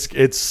that.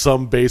 It's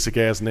some basic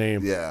ass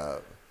name. Yeah,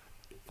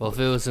 Well, if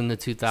it was in the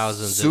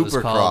 2000s, it was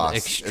called Supercross.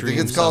 Extreme. I think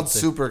it's called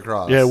something.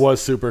 Supercross. Yeah, it was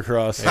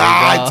Supercross.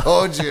 Ah, I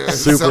told you. It's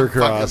so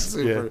Supercross,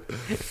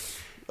 fucking super.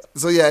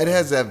 So yeah, it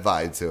has that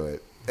vibe to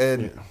it,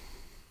 and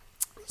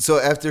so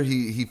after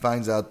he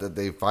finds out that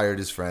they fired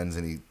his friends,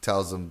 and he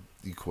tells them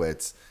he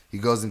quits. He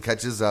goes and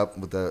catches up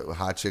with the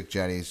hot chick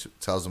Jenny. She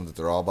tells them that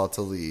they're all about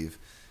to leave,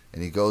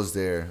 and he goes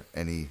there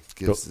and he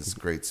gives this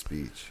great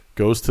speech.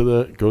 Goes to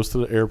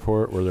the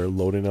airport where they're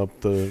loading up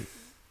the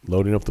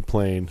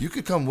plane. You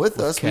could come with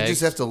us. kegs. We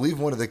just have to leave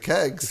one of the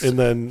kegs. And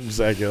then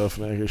Zach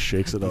Galifianakis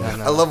shakes it off.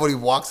 I love when he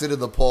walks into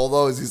the pole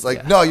though. He's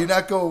like, "No, you're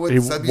not going with He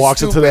us." That'd be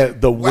walks into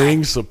stupid." the Whack.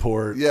 wing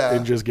support Yeah.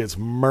 and just gets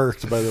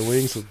murked by the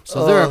wing support.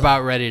 So they're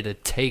about ready to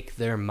take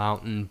their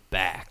mountain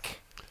back.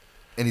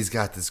 And he's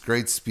got this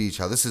great speech.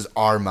 How this is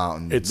our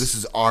mountain. This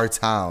is our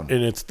town.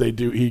 And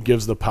he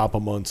gives the Papa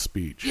Munch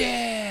speech.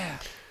 Yeah.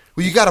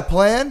 Well, you got a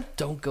plan?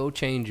 Don't go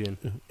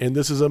changing. And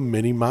this is a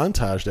mini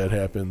montage that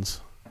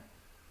happens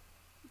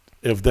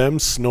of them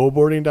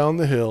snowboarding down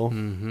the hill.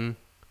 Mm-hmm.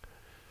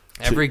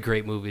 Every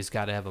great movie's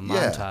got to have a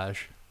montage.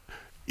 I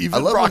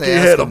Even love when Rocky they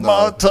ask had a him, though.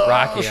 montage.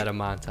 Rocky had a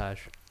montage.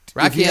 If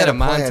Rocky he had a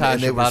plan and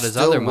montage they were about his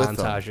still other with him,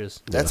 montages.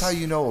 That's how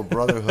you know a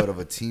brotherhood of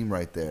a team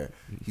right there.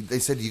 They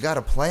said, "You got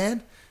a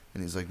plan?"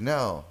 And he's like,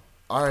 "No."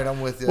 All right,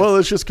 I'm with you. Well,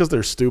 it's just because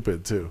they're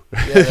stupid too.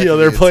 that could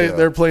they're be it, playing too.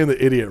 they're playing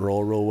the idiot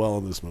role real well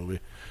in this movie.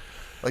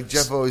 Like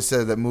Jeff always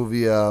said, that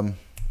movie, The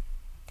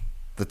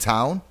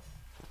Town,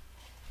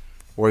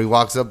 where he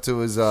walks up to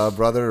his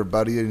brother or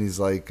buddy and he's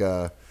like,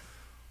 "We're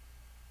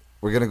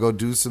going to go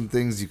do some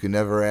things you can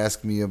never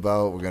ask me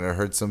about. We're going to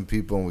hurt some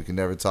people and we can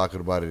never talk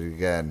about it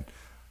again.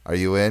 Are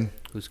you in?"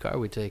 Whose car are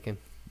we taking?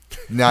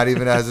 Not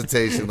even a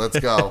hesitation. Let's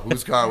go.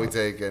 Whose car are we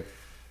taking?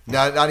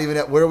 Not even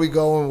at where are we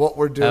going, what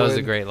we're doing. That was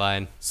a great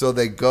line. So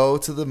they go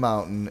to the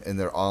mountain and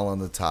they're all on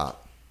the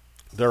top.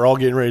 They're all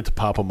getting ready to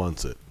Papa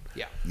Munch it,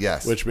 Yeah.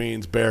 Yes. which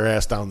means bare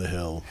ass down the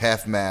hill.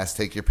 Half mast,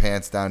 take your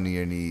pants down to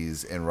your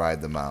knees and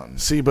ride the mountain.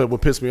 See, but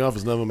what pissed me off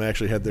is none of them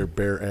actually had their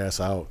bare ass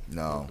out.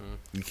 No,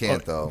 you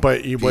can't though.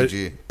 But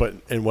PG.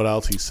 and what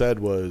else he said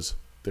was,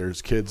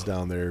 "There's kids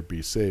down there.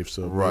 Be safe."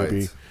 So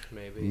Right.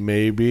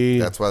 maybe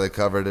That's why they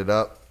covered it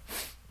up.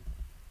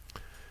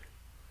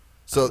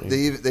 So they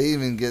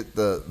even get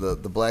the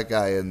black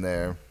guy in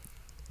there,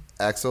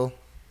 Axel.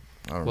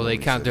 I don't Well, they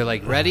remember count. his They're name.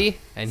 like, ready?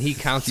 And he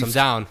counts them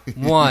down.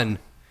 1,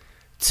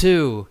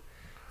 2,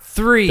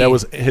 3. that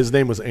was his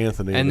name was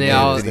Anthony. and The they name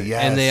all was-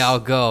 Yes. and they all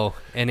go.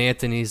 And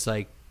Anthony's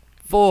like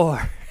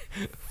 4,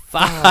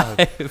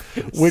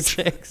 5, Which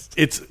 6.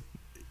 it's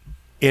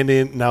and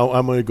in now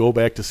I'm going to go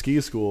back to ski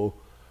school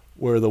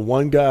where the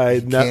one guy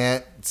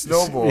can't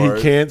snowboard.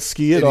 He can't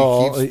ski at and he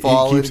all. keeps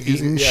falling, He keeps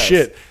eating yes.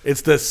 shit.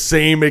 It's the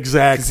same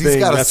exact Because thing.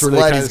 he's got a That's where they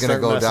sled kinda he's going to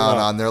start go messing down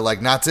up. on. They're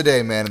like, "Not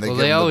today, man." And they Well,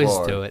 give they him the always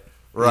board. do it.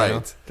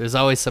 Right. There's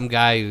always some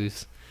guy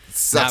who's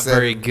Sucks not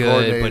very at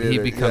good, but he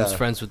coordinated, becomes yeah.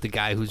 friends with the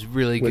guy who's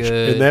really Which,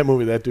 good. in that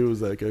movie, that dude was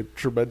like a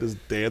tremendous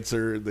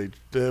dancer.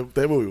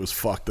 That movie was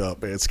fucked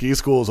up, man. Ski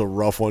School is a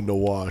rough one to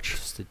watch.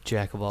 Just a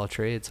jack of all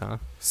trades, huh?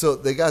 So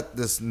they got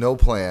this no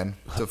plan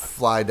to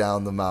fly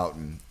down the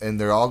mountain, and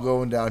they're all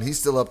going down. He's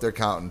still up there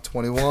counting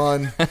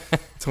 21,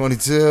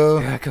 22.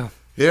 Here I come.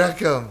 Here I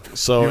come.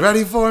 So- you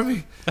ready for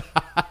me?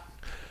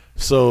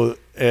 So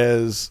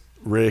as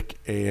Rick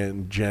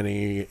and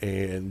Jenny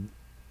and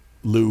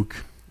Luke,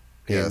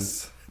 and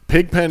Yes.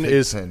 Pigpen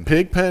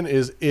Pigpen.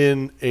 is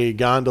in a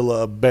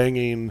gondola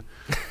banging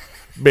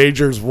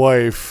Major's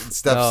wife,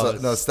 stepdaughter.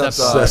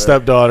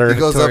 He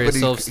goes Victoria up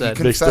and he Silvstedt.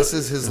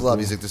 confesses his love.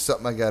 He's like, "There's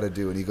something I got to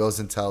do," and he goes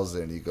and tells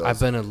her, and he goes, I've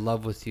been in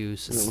love with you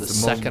since the the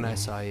second moment- I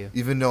saw you.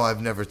 even though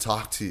I've never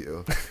talked to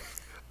you,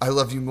 I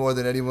love you more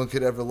than anyone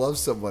could ever love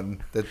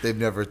someone that they've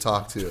never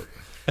talked to."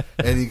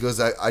 And he goes,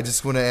 I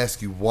just want to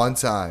ask you one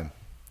time,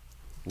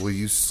 will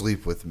you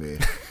sleep with me?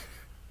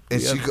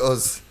 And she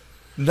goes,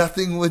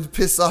 nothing would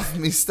piss off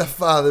me,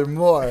 stepfather,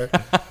 more.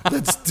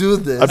 Let's do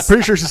this. I'm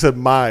pretty sure she said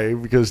 "my"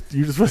 because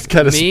you just went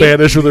kind of Me?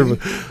 Spanish with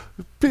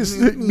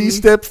her. Me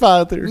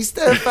stepfather. Me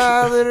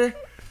stepfather.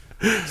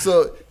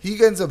 So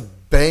he ends up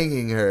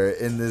banging her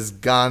in this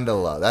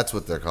gondola. That's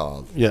what they're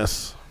called.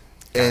 Yes.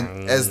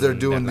 And as they're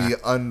doing the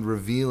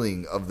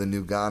unrevealing of the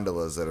new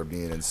gondolas that are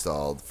being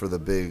installed for the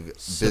big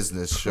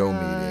business show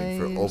meeting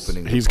for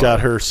opening, He's the got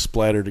park. her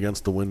splattered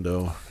against the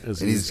window.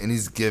 As and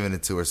he's giving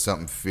it to her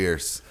something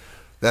fierce.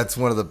 That's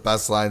one of the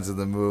best lines in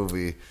the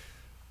movie.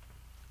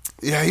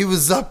 Yeah, he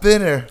was up in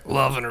her,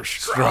 Loving her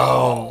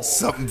strong,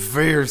 something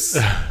fierce.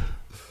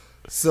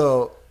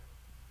 So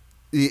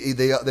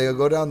they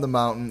go down the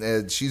mountain,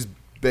 and she's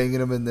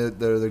banging him, and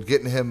they're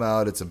getting him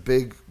out. It's a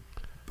big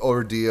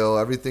ordeal.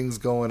 Everything's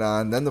going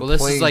on. Then the Well,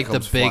 this plane is like the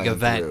comes big flying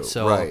event. through.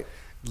 So right.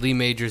 Lee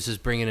Majors is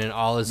bringing in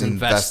all his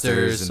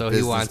Investors investors. and So he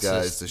business wants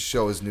guys this, to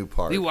show his new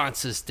park. he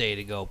wants this day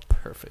to go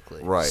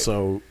perfectly. Right.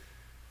 So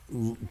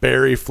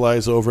Barry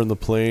flies over in the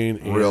plane.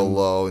 Real and,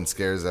 low and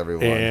scares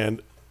everyone.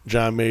 And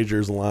John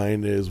Major's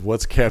line is,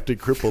 "What's Captain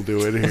Cripple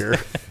doing here?"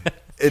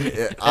 And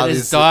And obviously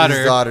his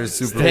daughter's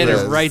super standing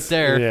pissed. right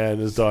there. Yeah, and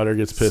his daughter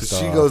gets pissed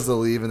So she off. goes to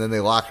leave, and then they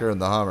lock her in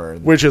the Hummer.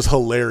 And Which is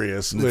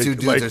hilarious. the two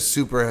dudes are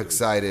super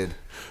excited.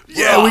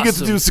 yeah, we get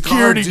to awesome. do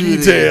security Guard duty.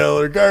 detail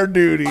or guard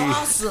duty.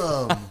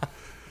 Awesome.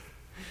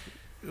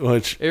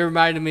 Which It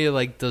reminded me of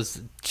like those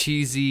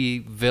cheesy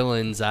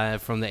villains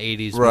from the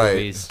 80s Right.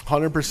 movies.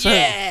 100%.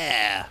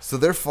 Yeah. So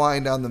they're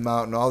flying down the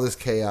mountain. All this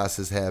chaos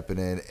is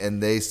happening,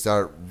 and they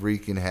start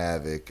wreaking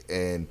havoc.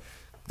 And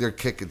they're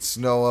kicking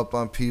snow up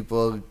on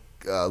people.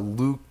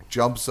 Luke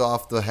jumps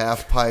off the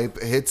half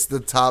pipe, hits the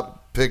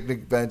top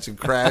picnic bench, and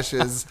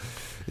crashes.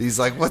 He's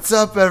like, "What's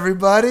up,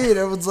 everybody?" And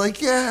everyone's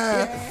like,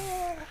 "Yeah."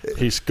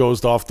 He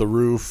goes off the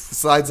roof.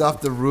 Slides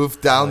off the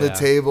roof down the yeah.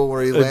 table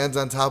where he lands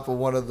on top of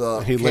one of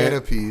the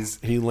canopies.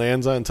 He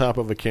lands on top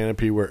of a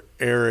canopy where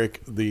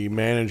Eric, the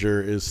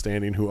manager, is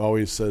standing, who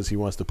always says he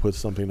wants to put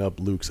something up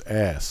Luke's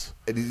ass.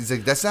 And he's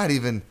like, that's not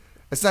even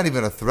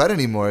a threat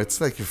anymore. It's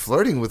like you're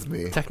flirting with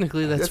me.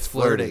 Technically, that's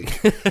flirting.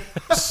 flirting.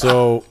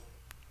 So,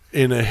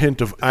 in a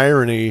hint of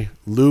irony,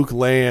 Luke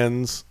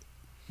lands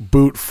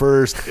boot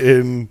first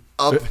in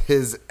Up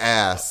his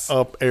ass.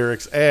 up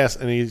Eric's ass,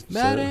 and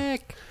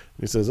Medic.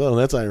 he says, "Oh,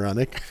 that's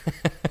ironic."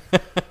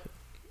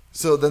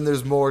 So then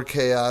there's more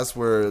chaos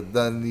where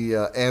then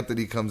the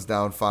Anthony comes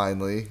down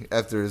finally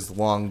after his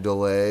long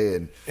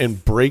delay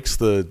And breaks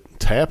the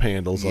tap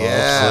handles off.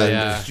 yeah, So-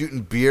 Yeah.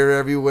 shooting beer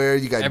everywhere.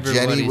 You got Jenny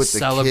Everybody's with the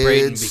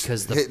celebrating kids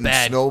because the hitting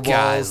bad snowballs,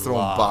 guy throwing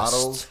lost.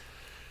 bottles,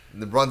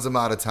 and it runs them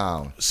out of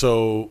town.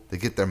 So They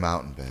get their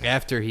mountain back.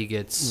 After he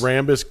gets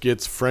Rambus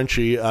gets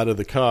Frenchie out of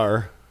the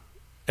car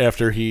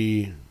after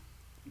he.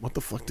 What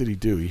the fuck did he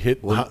do? He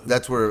hit. Well,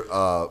 that's where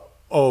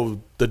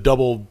The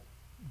double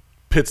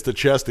pits to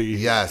chesty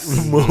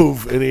Yes.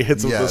 move, and he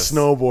hits him with Yes. a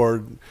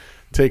snowboard,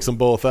 takes them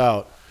both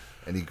out,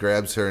 and he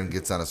grabs her and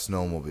gets on a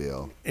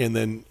snowmobile. and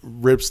then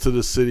rips to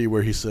the city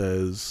where he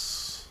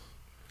says,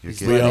 You're He's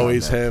getting "We on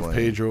always that have plane.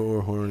 Pedro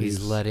or Hornies.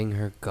 he's letting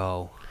her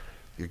go.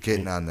 You're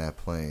getting on that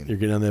plane, You're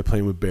getting on that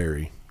plane with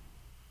Barry."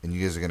 and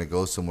you guys are going to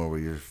go somewhere where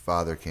your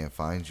father can't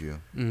find you.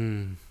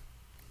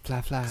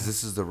 Fly, fly. 'Cause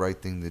this is the right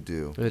thing to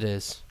do. It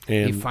is.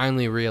 And- he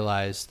finally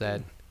realized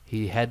that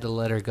he had to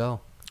let her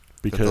go.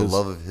 But the Because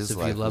love of his So if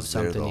life you love was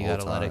there something, the you whole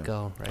got to let it time.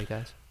 go, right,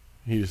 guys?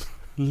 he's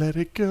let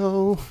it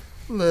go.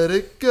 Let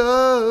it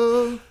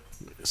go.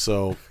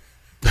 So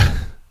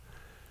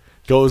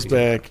goes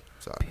back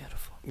Sorry.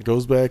 Beautiful.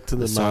 goes back to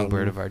The the songbird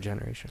mountain of our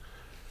generation.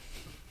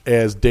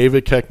 as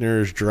David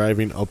Koechner is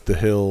driving up the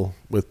hill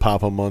with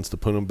Papa Muntz to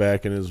put him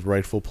back in his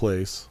rightful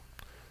place.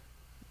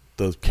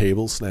 The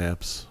cable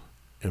snaps,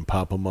 and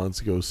Papa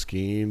Muntz goes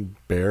skiing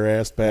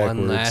bare-ass backwards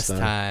One last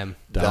time.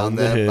 Down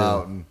the that hill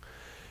mountain.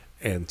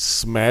 and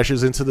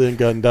smashes into the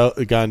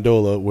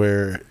gondola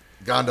where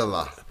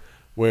Gondola.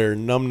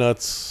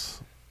 Numbnuts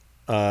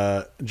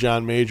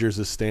John Majors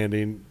is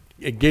standing,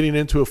 getting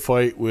into a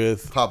fight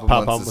with Papa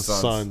Papa Muntz's Muntz's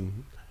sons.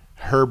 son,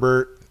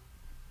 Herbert.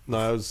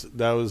 No,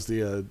 that was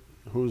the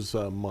who's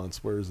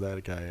Months? Where's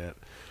that guy at?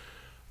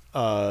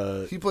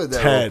 He played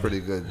that Ted. role pretty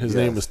good. His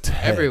name was Ted.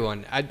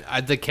 Everyone.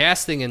 The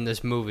casting in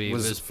this movie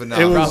was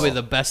phenomenal. probably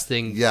the best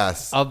thing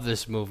Yes. of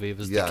this movie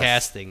was Yes. the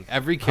casting.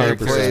 Every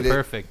character 100%. was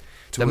perfect.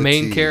 To The a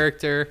main T.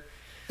 character,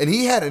 And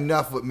he had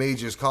enough with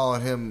Majors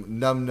calling him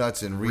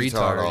numbnuts and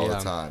retard all yeah.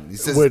 the time. He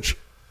says, Which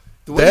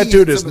the way that he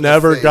dude hits has him in the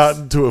never face-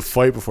 gotten to a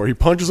fight before. He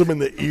punches him in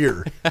the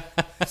ear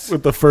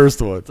with the first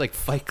one. it's like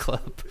Fight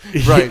Club.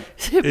 Right.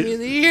 Hit me in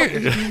the ear.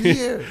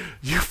 Yeah.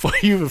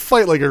 You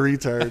fight like a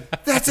retard.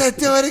 That's it.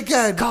 Do it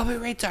again. Call me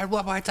retard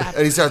one more time.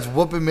 And he starts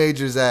whooping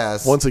Major's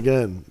ass. Once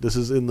again, this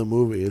is in the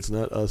movie. It's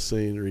not us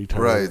saying retard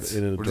Right.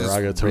 in a We're just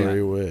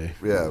derogatory way.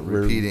 Yeah,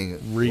 We're repeating,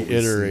 what we see,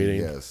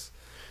 reiterating. yes.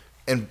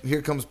 And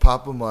here comes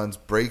Papa Munz,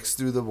 breaks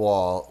through the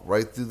wall,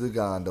 right through the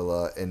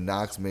gondola, and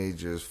knocks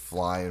Majors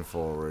flying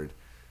forward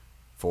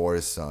for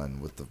his son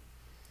with the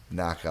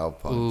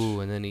knockout punch. Ooh,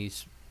 and then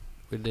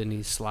didn't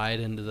he slide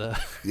into the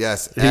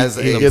Yes, as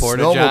he a gets-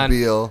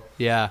 snowmobile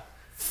yeah.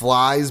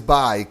 flies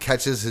by,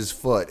 catches his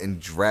foot, and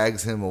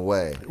drags him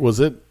away.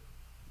 Was it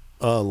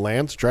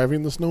Lance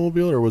driving the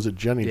snowmobile, or was it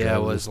Jenny Yeah,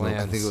 driving it was the snowmobile?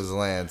 Lance. I think it was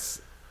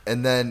Lance.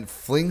 And then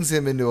flings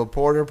him into a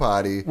porta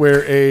potty.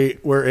 Where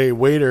a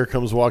waiter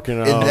comes walking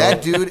out. And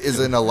that dude is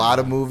in a lot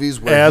of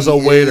movies where As he a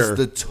waiter. is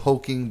the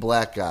toking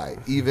black guy,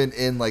 even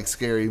in like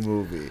Scary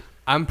Movie.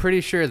 I'm pretty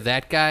sure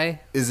that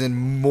guy. Is in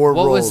more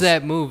What roles, was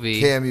that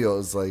movie?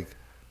 cameos like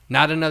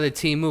Not another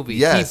teen movie.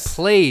 Yes. He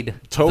played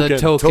Token. the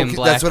token Token-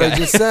 black that's what guy. I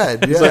just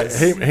said. He's like, Yes.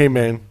 hey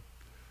man,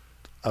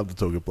 I'm the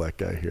token black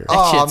guy here.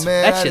 Oh, shit's-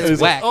 man, that I shit's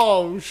didn't- whack.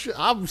 Oh shit!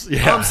 I'm sorry.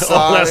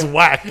 Oh, that's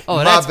whack. Oh,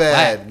 my that's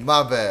bad. whack.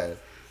 My bad.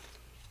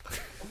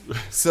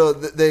 So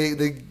they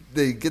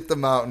get the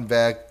mountain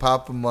back.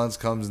 Papa Munz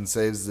comes and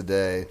saves the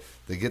day.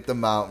 They get the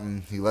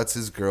mountain. He lets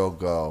his girl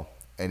go,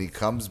 and he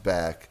comes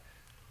back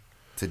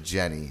to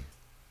Jenny.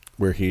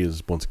 Where he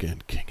is once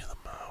again king of the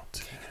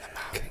mountain.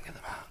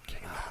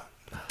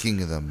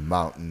 King of the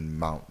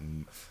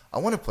mountain. I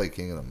want to play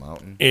King of the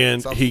Mountain.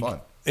 And Sounds fun.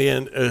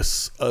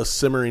 a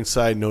simmering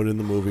side note in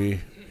the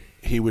movie,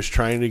 he was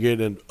trying to get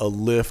a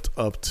lift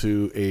up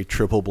to a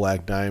triple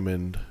black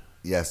diamond.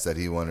 Yes, that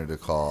he wanted to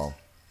call.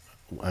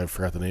 I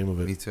forgot the name of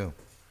Me it. too.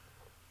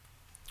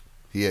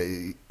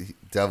 He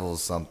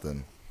Devil's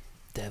something.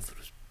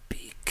 Devil's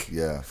Beak.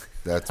 Yeah,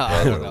 that's I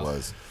probably don't what it know.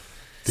 was.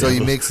 So he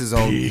Devil's makes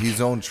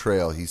his own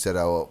trail. He said,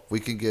 "Oh, we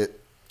can get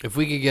If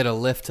we could get a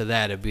lift to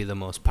that, it'd be the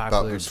most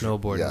popular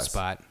snowboarding yes,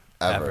 spot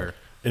ever. ever.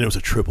 And it was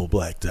a triple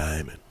black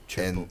diamond.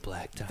 Triple and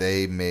black diamond.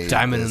 they made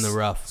Diamond in this- the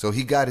rough. So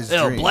he got his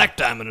Oh, dream. black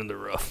diamond in the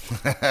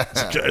rough.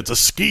 It's a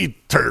ski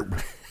term.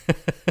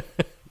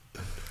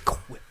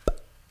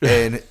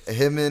 And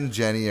him and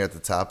Jenny are at the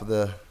top of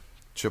the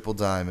triple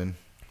diamond.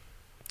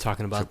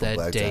 Talking about Triple that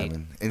black date.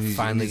 diamond. And he's,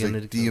 Finally he's gonna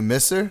like, "Do you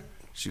miss her?"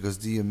 She goes,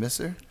 "Do you miss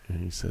her?" And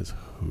he says,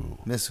 "Who?"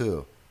 Miss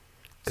who?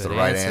 It's Good the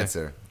right answer.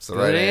 answer. It's the Good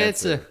right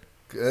answer. answer.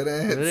 Good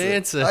answer. Good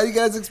answer. How you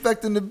guys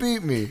expecting to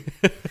beat me?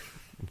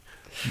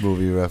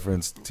 Movie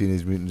reference: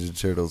 Teenage Mutant Ninja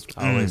Turtles.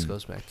 Always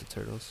goes back to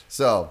Turtles.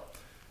 So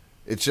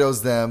it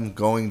shows them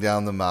going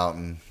down the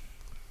mountain.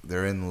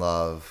 They're in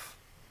love,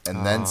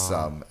 and then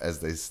some as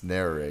they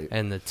narrate,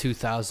 And the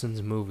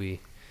 2000s movie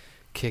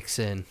kicks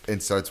in.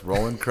 and starts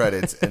rolling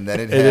credits, and then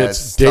it And has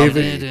it's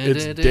David.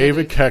 something- It's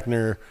David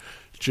Koechner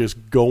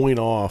just going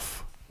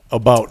off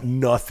about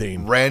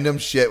nothing. random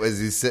shit as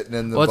he's sitting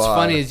in the What's bar.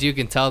 funny is you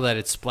can tell that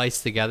it's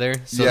spliced together.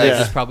 So Yeah. they Yeah.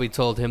 just probably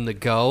told him to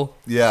go.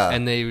 Yeah.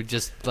 And they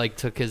just like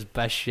took his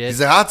best shit.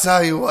 He's like, "I'll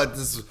tell you what,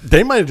 this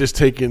They might have just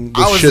taken the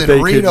I was shit they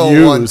in Reno could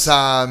use. one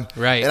time,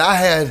 Right. And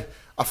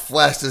I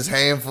flashed this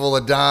handful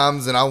of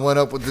dimes, and I went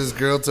up with this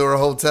girl to her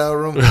hotel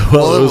room. Well,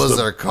 Well, it it was was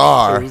the- her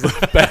car, It was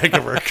the back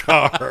of her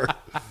car.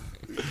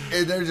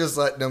 and they're just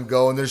letting them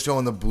go, and they're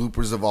showing the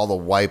bloopers of all the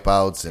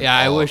wipeouts. And, yeah,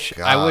 I oh, wish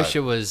God.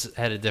 it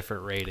had a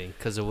different rating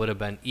because it would have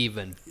been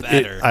even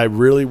better. I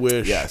really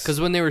wish. Yes. Because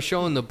when they were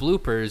showing the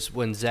bloopers,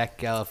 when Zach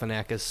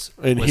Galifianakis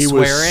And was he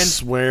swearing, was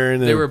swearing.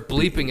 they and- were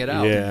bleeping it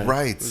out. Yeah.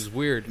 right. It was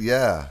weird.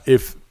 Yeah,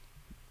 If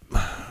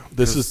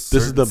this There's is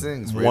the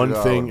certain things one rated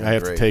R thing would I be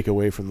have to great. take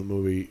away from the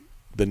movie,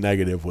 the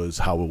negative was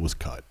how it was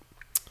cut.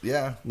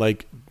 yeah.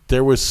 Like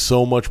there was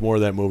so much more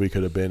that movie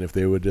could have been if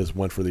they would just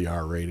went for the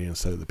R rating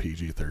instead of the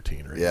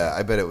PG-13 rating. Yeah,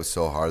 I bet it was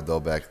so hard though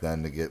back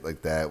then to get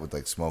like that with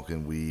like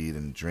smoking weed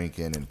and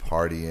drinking and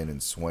partying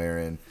and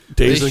swearing.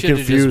 Dazed They and should've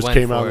just Confused went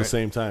came out for at the it.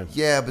 same time.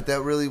 Yeah, but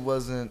that really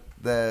wasn't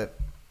that.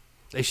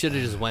 They should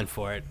have just went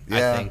for it.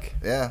 Yeah, I think.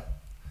 yeah.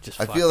 Just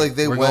I fuck feel it. like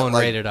they We're went going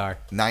like rated R.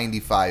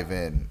 95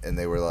 in, and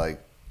they were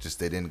like, just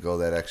they didn't go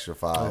that extra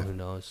Oh, 5. who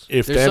knows?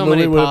 If There's that so movie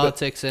many would've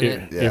politics in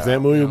it. Yeah. If that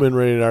movie You had been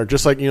rated R,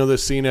 just like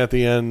this scene at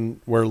the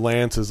end where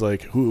Lance is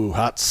like, "Ooh,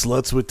 hot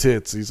sluts with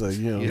tits." He's like,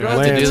 You don't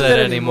Lance have to do that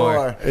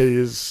anymore.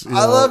 is,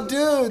 I love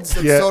dudes.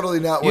 That's Yeah. totally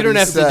not what You don't he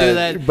have said. to do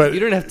that. but- you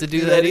don't have to do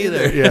that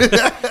either.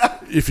 Yeah.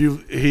 If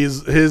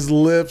his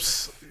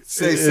lips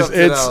Say something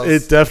else.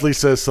 it definitely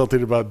says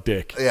something about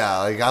dick. Yeah,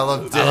 like I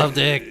love dick. I love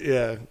dick.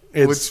 Yeah.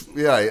 It's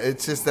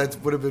It's just that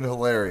would have been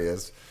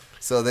hilarious.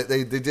 So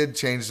they did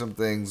change some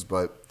things,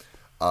 but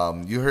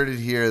You heard it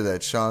here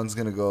that Sean's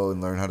gonna go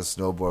and learn how to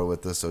snowboard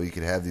with us, so he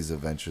can have these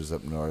adventures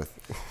up north.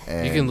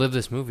 And You can live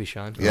this movie,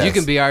 Sean. Yes. You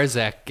can be our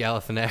Zach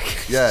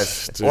Galifianakis.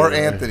 yes, Dude. or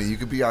Anthony. You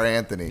could be our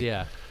Anthony.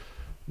 Yeah.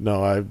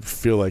 No, I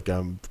feel like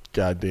I'm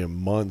goddamn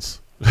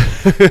months. You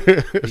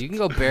can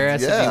go bare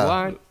ass if Yeah. you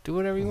want. Do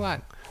whatever you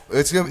want.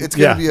 It's gonna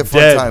be a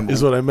fun dead time.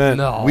 is what I meant.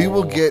 No. We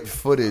will get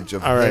footage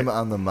of All right. him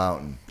on the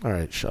mountain. All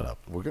right, shut up.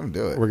 We're gonna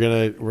do it. We're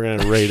gonna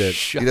rate it.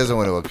 He doesn't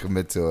want to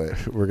commit to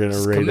it. We're gonna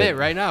Just rate commit it.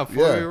 right now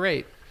before Yeah. we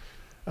rate.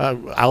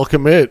 I'll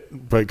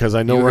commit, because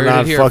I know You we're heard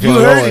not it here fucking You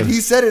first. heard going. it.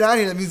 He said it on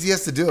here. That means he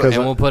has to do it.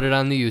 And we'll put it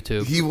on the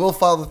YouTube. He will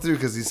follow through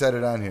because he said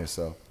it on here.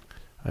 So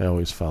I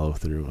always follow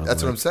through.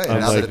 That's what I'm saying. Now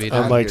Unlike, that it's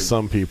on unlike here,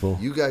 some people.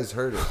 you guys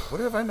heard it.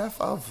 What have I not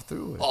followed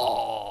through with?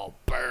 Oh,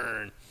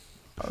 burn.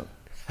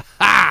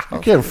 You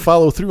can't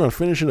follow through on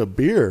finishing a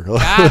beer.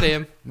 Got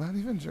him. Not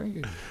even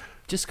drinking.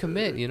 Just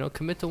commit,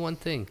 commit to one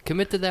thing.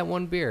 Commit to that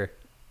one beer.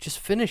 Just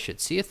finish it.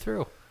 See it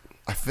through.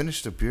 I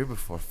finished a beer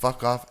before.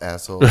 Fuck off,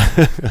 asshole.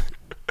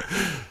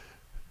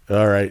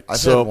 All right, I've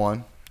so had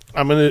one.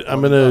 I'm That's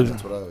what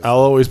I always I'll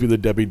always be the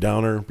Debbie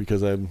Downer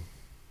because I'm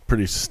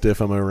pretty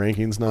stiff on my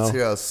rankings now. Let's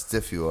hear how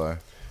stiff you are.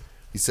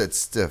 You said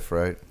stiff,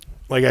 right?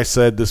 Like I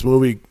said, this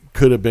movie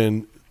could have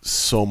been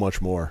so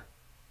much more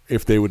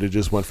if they would have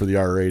just went for the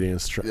R rating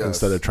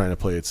instead of trying to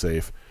play it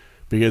safe.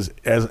 Because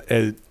as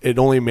it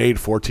only made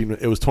 14,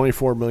 it was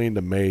 24 million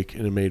to make,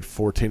 and it made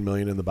 14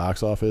 million in the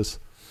box office.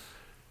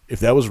 If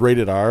that was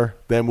rated R,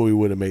 that movie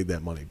would have made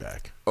that money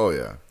back. Oh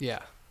yeah. Yeah.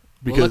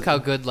 Because Well, look how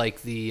good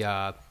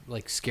the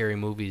scary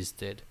movies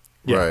did.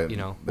 Yeah. Right. You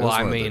know, That well, was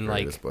I one of the mean,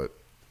 greatest, but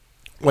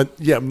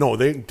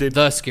they did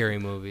the scary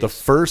movies.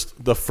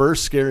 the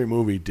first scary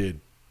movie did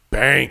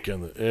bank,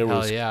 and it Hell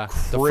was yeah.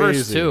 crazy. The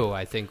first two,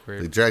 I think,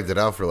 were. they dragged it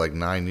out for like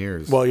 9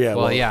 years. Well, yeah,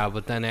 Well, yeah,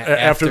 but then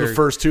after the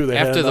first two, they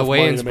had after the enough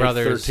money Wayans to make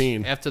brothers,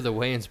 13. after the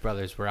Wayans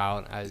brothers were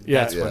out,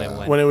 Yeah, that's when it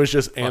went. when it was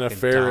just Anna fucking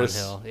Faris,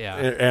 downhill, yeah.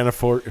 Anna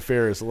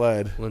Faris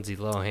led. Lindsay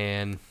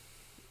Lohan.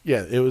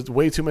 Yeah, it was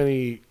way too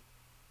many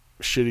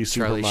shitty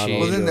Charlie supermodel Sheen.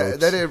 well, then jokes.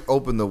 that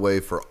opened the way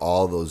for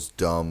all those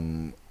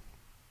dumb,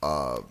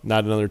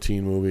 Not another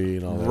teen movie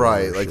and all that.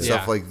 right? other Like shit.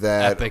 stuff Yeah. like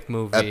that. Epic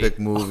movie. Epic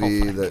Oh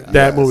movie. my that God.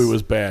 That yes. movie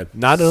was bad.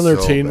 Not another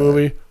So teen bad.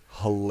 movie.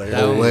 Hilarious.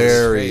 That was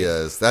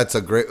hilarious. That's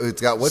a great. It's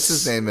got what's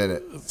his name in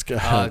it? It's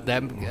got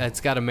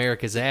That's got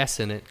America's ass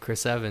in it.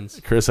 Chris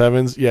Evans. Chris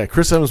Evans. Yeah,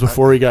 Chris Evans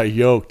before he got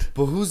yoked.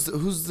 But who's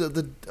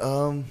the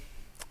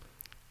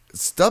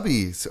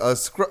Stubby?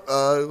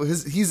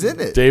 He's in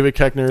it. David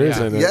Koechner is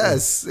Yeah. in it.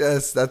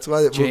 Yes. That's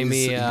why that Jamie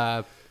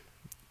movie's-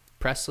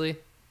 Presley.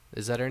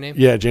 Is that her name?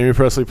 Yeah, Jamie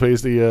Presley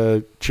plays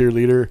the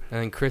cheerleader.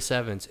 And then Chris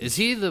Evans. Is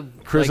he the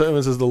Chris like,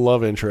 Evans is the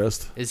love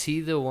interest. Is he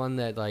the one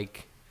that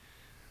like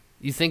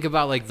you think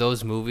about like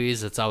those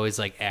movies? It's always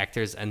like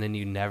actors, and then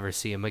you never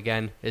see him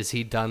again. Is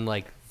he done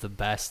like the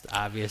best?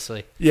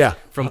 Obviously, Yeah.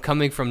 from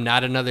coming from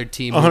not another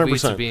team 100%.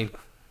 movies to being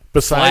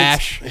Besides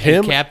Flash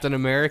him, and Captain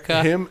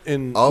America. him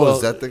and Oh, well,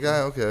 is that the guy?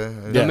 Okay.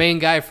 The Yeah. main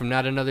guy from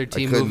not another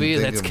team couldn't movie.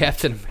 think That's of-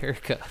 Captain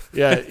America.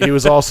 Yeah, he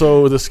was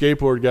also the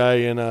skateboard guy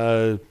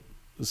in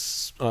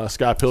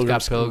Scott Pilgrim.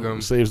 Scott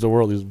Pilgrim. Saves the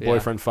World. He's Yeah.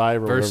 boyfriend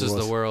 5 or Versus whatever it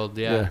the was. world.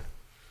 Yeah.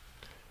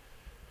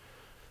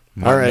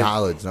 Not All right.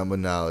 knowledge, not with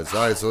knowledge.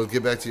 All right, so let's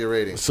get back to your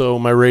rating. So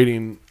my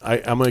rating, I'm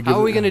gonna give. How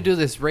are we gonna do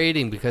this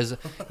rating? Because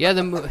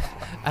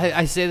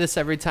I say this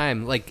every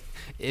time. Like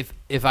if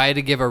I had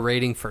to give a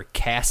rating for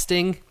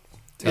casting,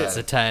 it's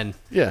a 10.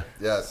 Yeah,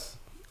 Yes,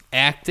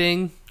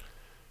 Acting,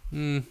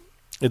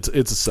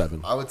 it's a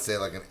 7. I would say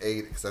like an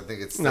 8 because I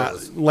think it's still. Nah,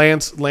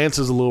 Lance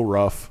is a little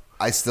rough.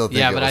 I still think.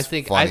 yeah, it but was I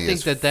think funny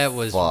as that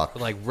was fuck.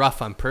 like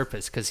rough on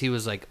purpose because he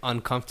was like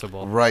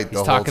uncomfortable. Right, He's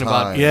the talking whole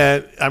about time.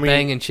 Yeah, I mean,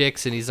 banging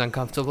chicks and he's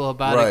uncomfortable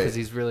about it Right. because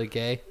he's really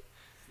gay.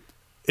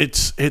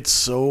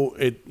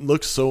 it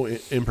looks so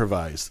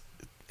improvised.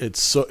 It's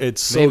so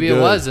Maybe good.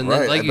 it was, and then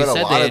Right, like I you bet a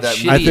said, lot they of had that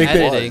shitty I think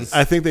editing.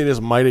 I think they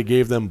just might have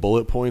gave them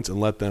bullet points and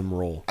let them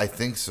roll. I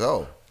think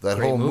so. That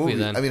Great whole movie, movie.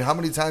 then. I mean, how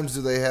many times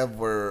do they have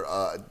where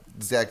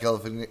Zach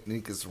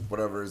Galifianakis,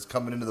 whatever, is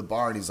coming into the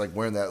bar and he's like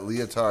wearing that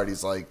leotard?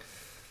 He's like,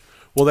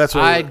 Well, that's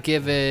what I'd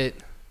give it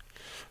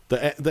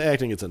the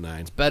acting gets a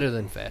 9. better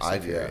than Fast and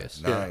I'd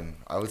Furious. 9.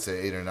 I would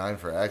say 8 or 9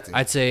 for acting.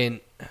 I'd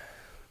say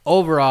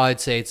overall, I'd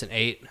say it's an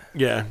 8.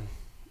 Yeah,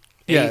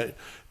 Eight.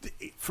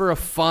 For a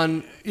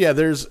fun, yeah.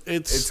 it's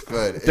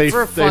good. They- It's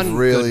for a fun,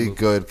 really movie.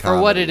 good for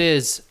what comedy. it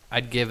is.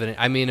 I'd give it.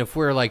 I mean, if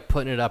we're like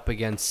putting it up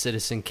against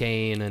Citizen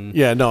Kane and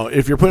Yeah, no.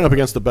 If you're putting up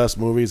against the best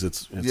movies,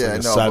 it's Yeah, like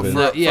a no, 7.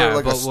 but for, Yeah, for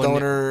like a but when-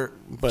 stoner,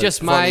 But just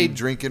funny my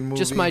drinking movie,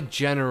 just my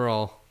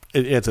general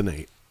It's an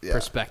 8. yeah,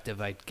 perspective,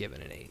 I'd give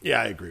it an 8.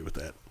 Yeah, I agree with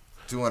that.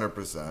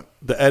 200%.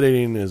 The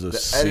editing is a The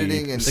C.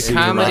 editing and The C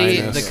comedy,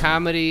 minus. the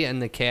comedy,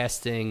 and the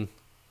casting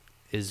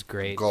is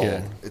great. Gold.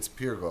 Yeah. It's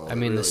pure gold. I It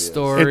mean, really the is.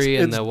 story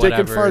It's and the dick and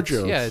whatever. fart it's-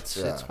 jokes. yeah, it's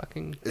Yeah.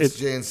 fucking It's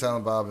Jay and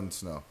Silent Bob and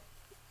Snow.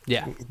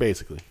 yeah.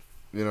 Basically.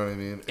 You know what I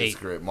mean? It's 8.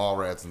 great.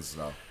 Mallrats and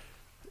Snow.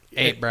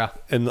 8, bro.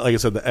 And like I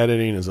said, the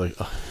editing is like,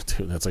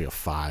 dude, that's like a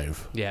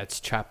 5. Yeah, it's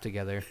chopped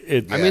together.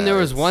 It, I mean, there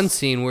was it's- one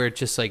scene where it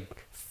just like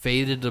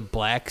faded to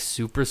black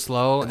super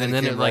slow, and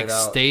then it came like right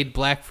out. stayed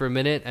black for a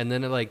minute, and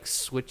then it like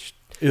switched.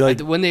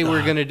 Like, when they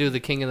were gonna do the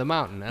King of the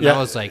Mountain, and yeah, I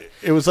was like,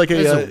 it was like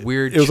 "This is a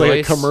weird. It was like a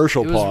choice."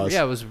 commercial It was- pause.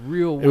 Yeah, it was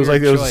real. Weird It was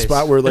like there was a choice.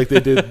 spot where like they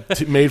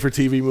did made for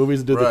TV movies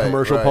and did the Right,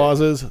 commercial right.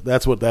 pauses.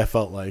 That's what that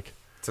felt like.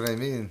 That's what I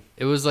mean.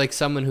 It was like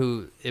someone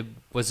who it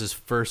was his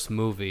first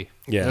movie.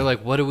 Yeah. They're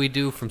like, "What do we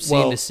do from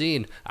scene to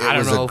scene?" I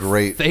don't was know. a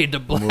great fade to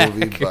black.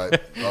 movie,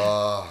 but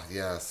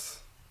yes.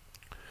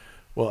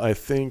 Well, I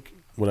think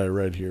what I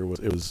read here was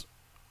it was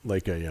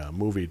like a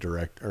movie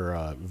direct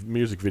or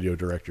music video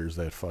directors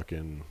that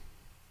fucking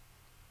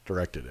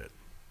directed it.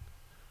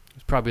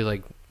 It's probably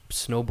like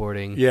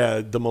snowboarding.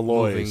 Yeah, the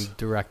Malloys. moving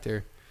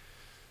director.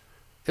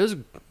 It was a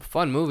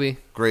fun movie.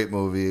 Great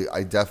movie.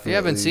 I definitely. If you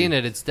haven't seen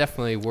it, it's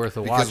definitely worth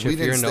a because watch we if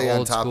you're didn't into stay on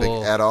old topic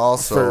school. at all.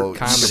 So For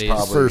comedies. you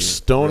probably For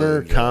stoner really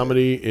enjoy it.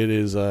 comedy, it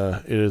is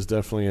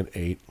definitely an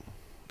 8.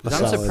 A I'm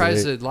solid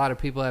surprised 8. that a lot of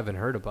people haven't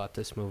heard about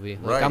this movie.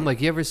 Like, Right. I'm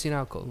like, you ever seen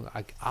Out Cold?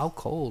 Like, Out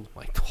Cold? I'm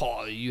like,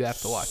 oh, you have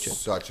to watch it.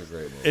 Such a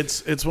great movie.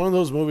 It's one of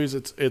those movies.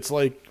 It's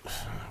like,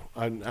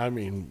 I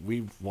mean,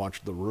 we've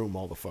watched The Room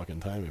all the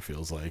fucking time. It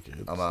feels like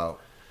I'm out.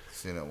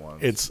 Seen it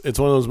once. it's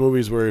one of those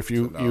movies where if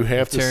you So, no. you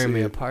have to Tearing see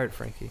me it, apart,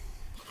 Frankie.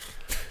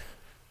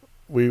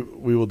 we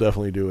will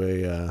definitely do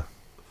a.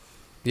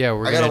 Yeah,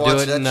 we're I gotta gonna do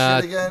watch it in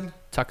that shit again.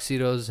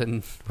 tuxedos,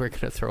 and we're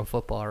gonna throw a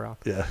football around.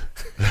 Yeah,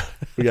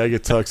 we gotta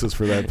get tuxes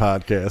for that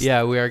podcast.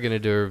 Yeah, we are gonna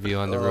do a review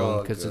on The Room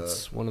Oh, because God.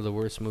 it's one of the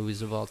worst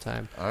movies of all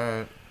time. All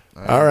right.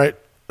 All right.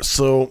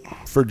 So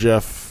for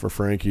Jeff, for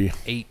Frankie,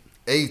 8.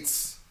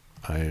 8.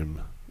 I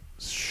am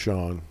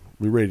Sean.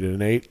 We rated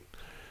an 8.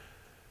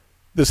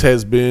 This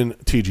has been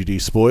TGD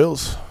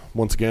Spoils.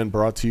 Once again,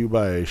 brought to you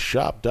by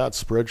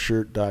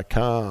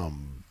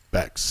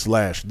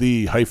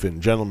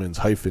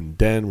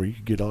shop.spreadshirt.com/the-gentleman's-den, where you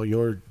can get all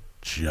your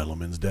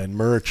Gentleman's Den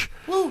merch.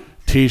 Woo.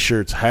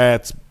 T-shirts,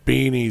 hats,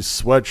 beanies,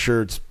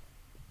 sweatshirts,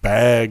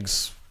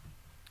 bags,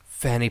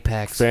 Fanny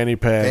packs. fanny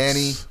packs,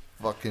 Fanny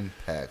fucking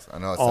packs. I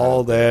know it's all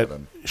not up there, that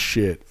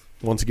shit.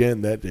 Once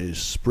again, that is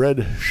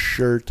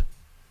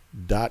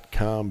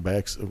spreadshirt.com.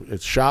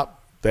 It's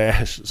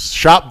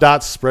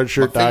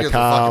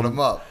shop.spreadshirt.com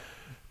up.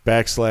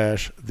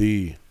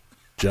 /the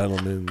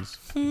gentleman's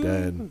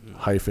den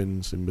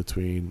hyphens in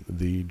between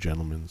the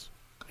gentleman's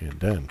and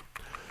den.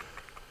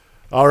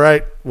 All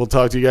right, we'll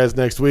talk to you guys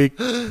next week.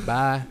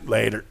 Bye.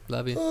 Later.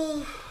 Love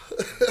you.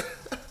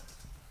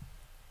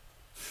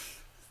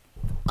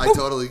 I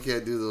totally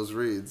can't do those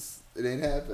reads. It ain't happening.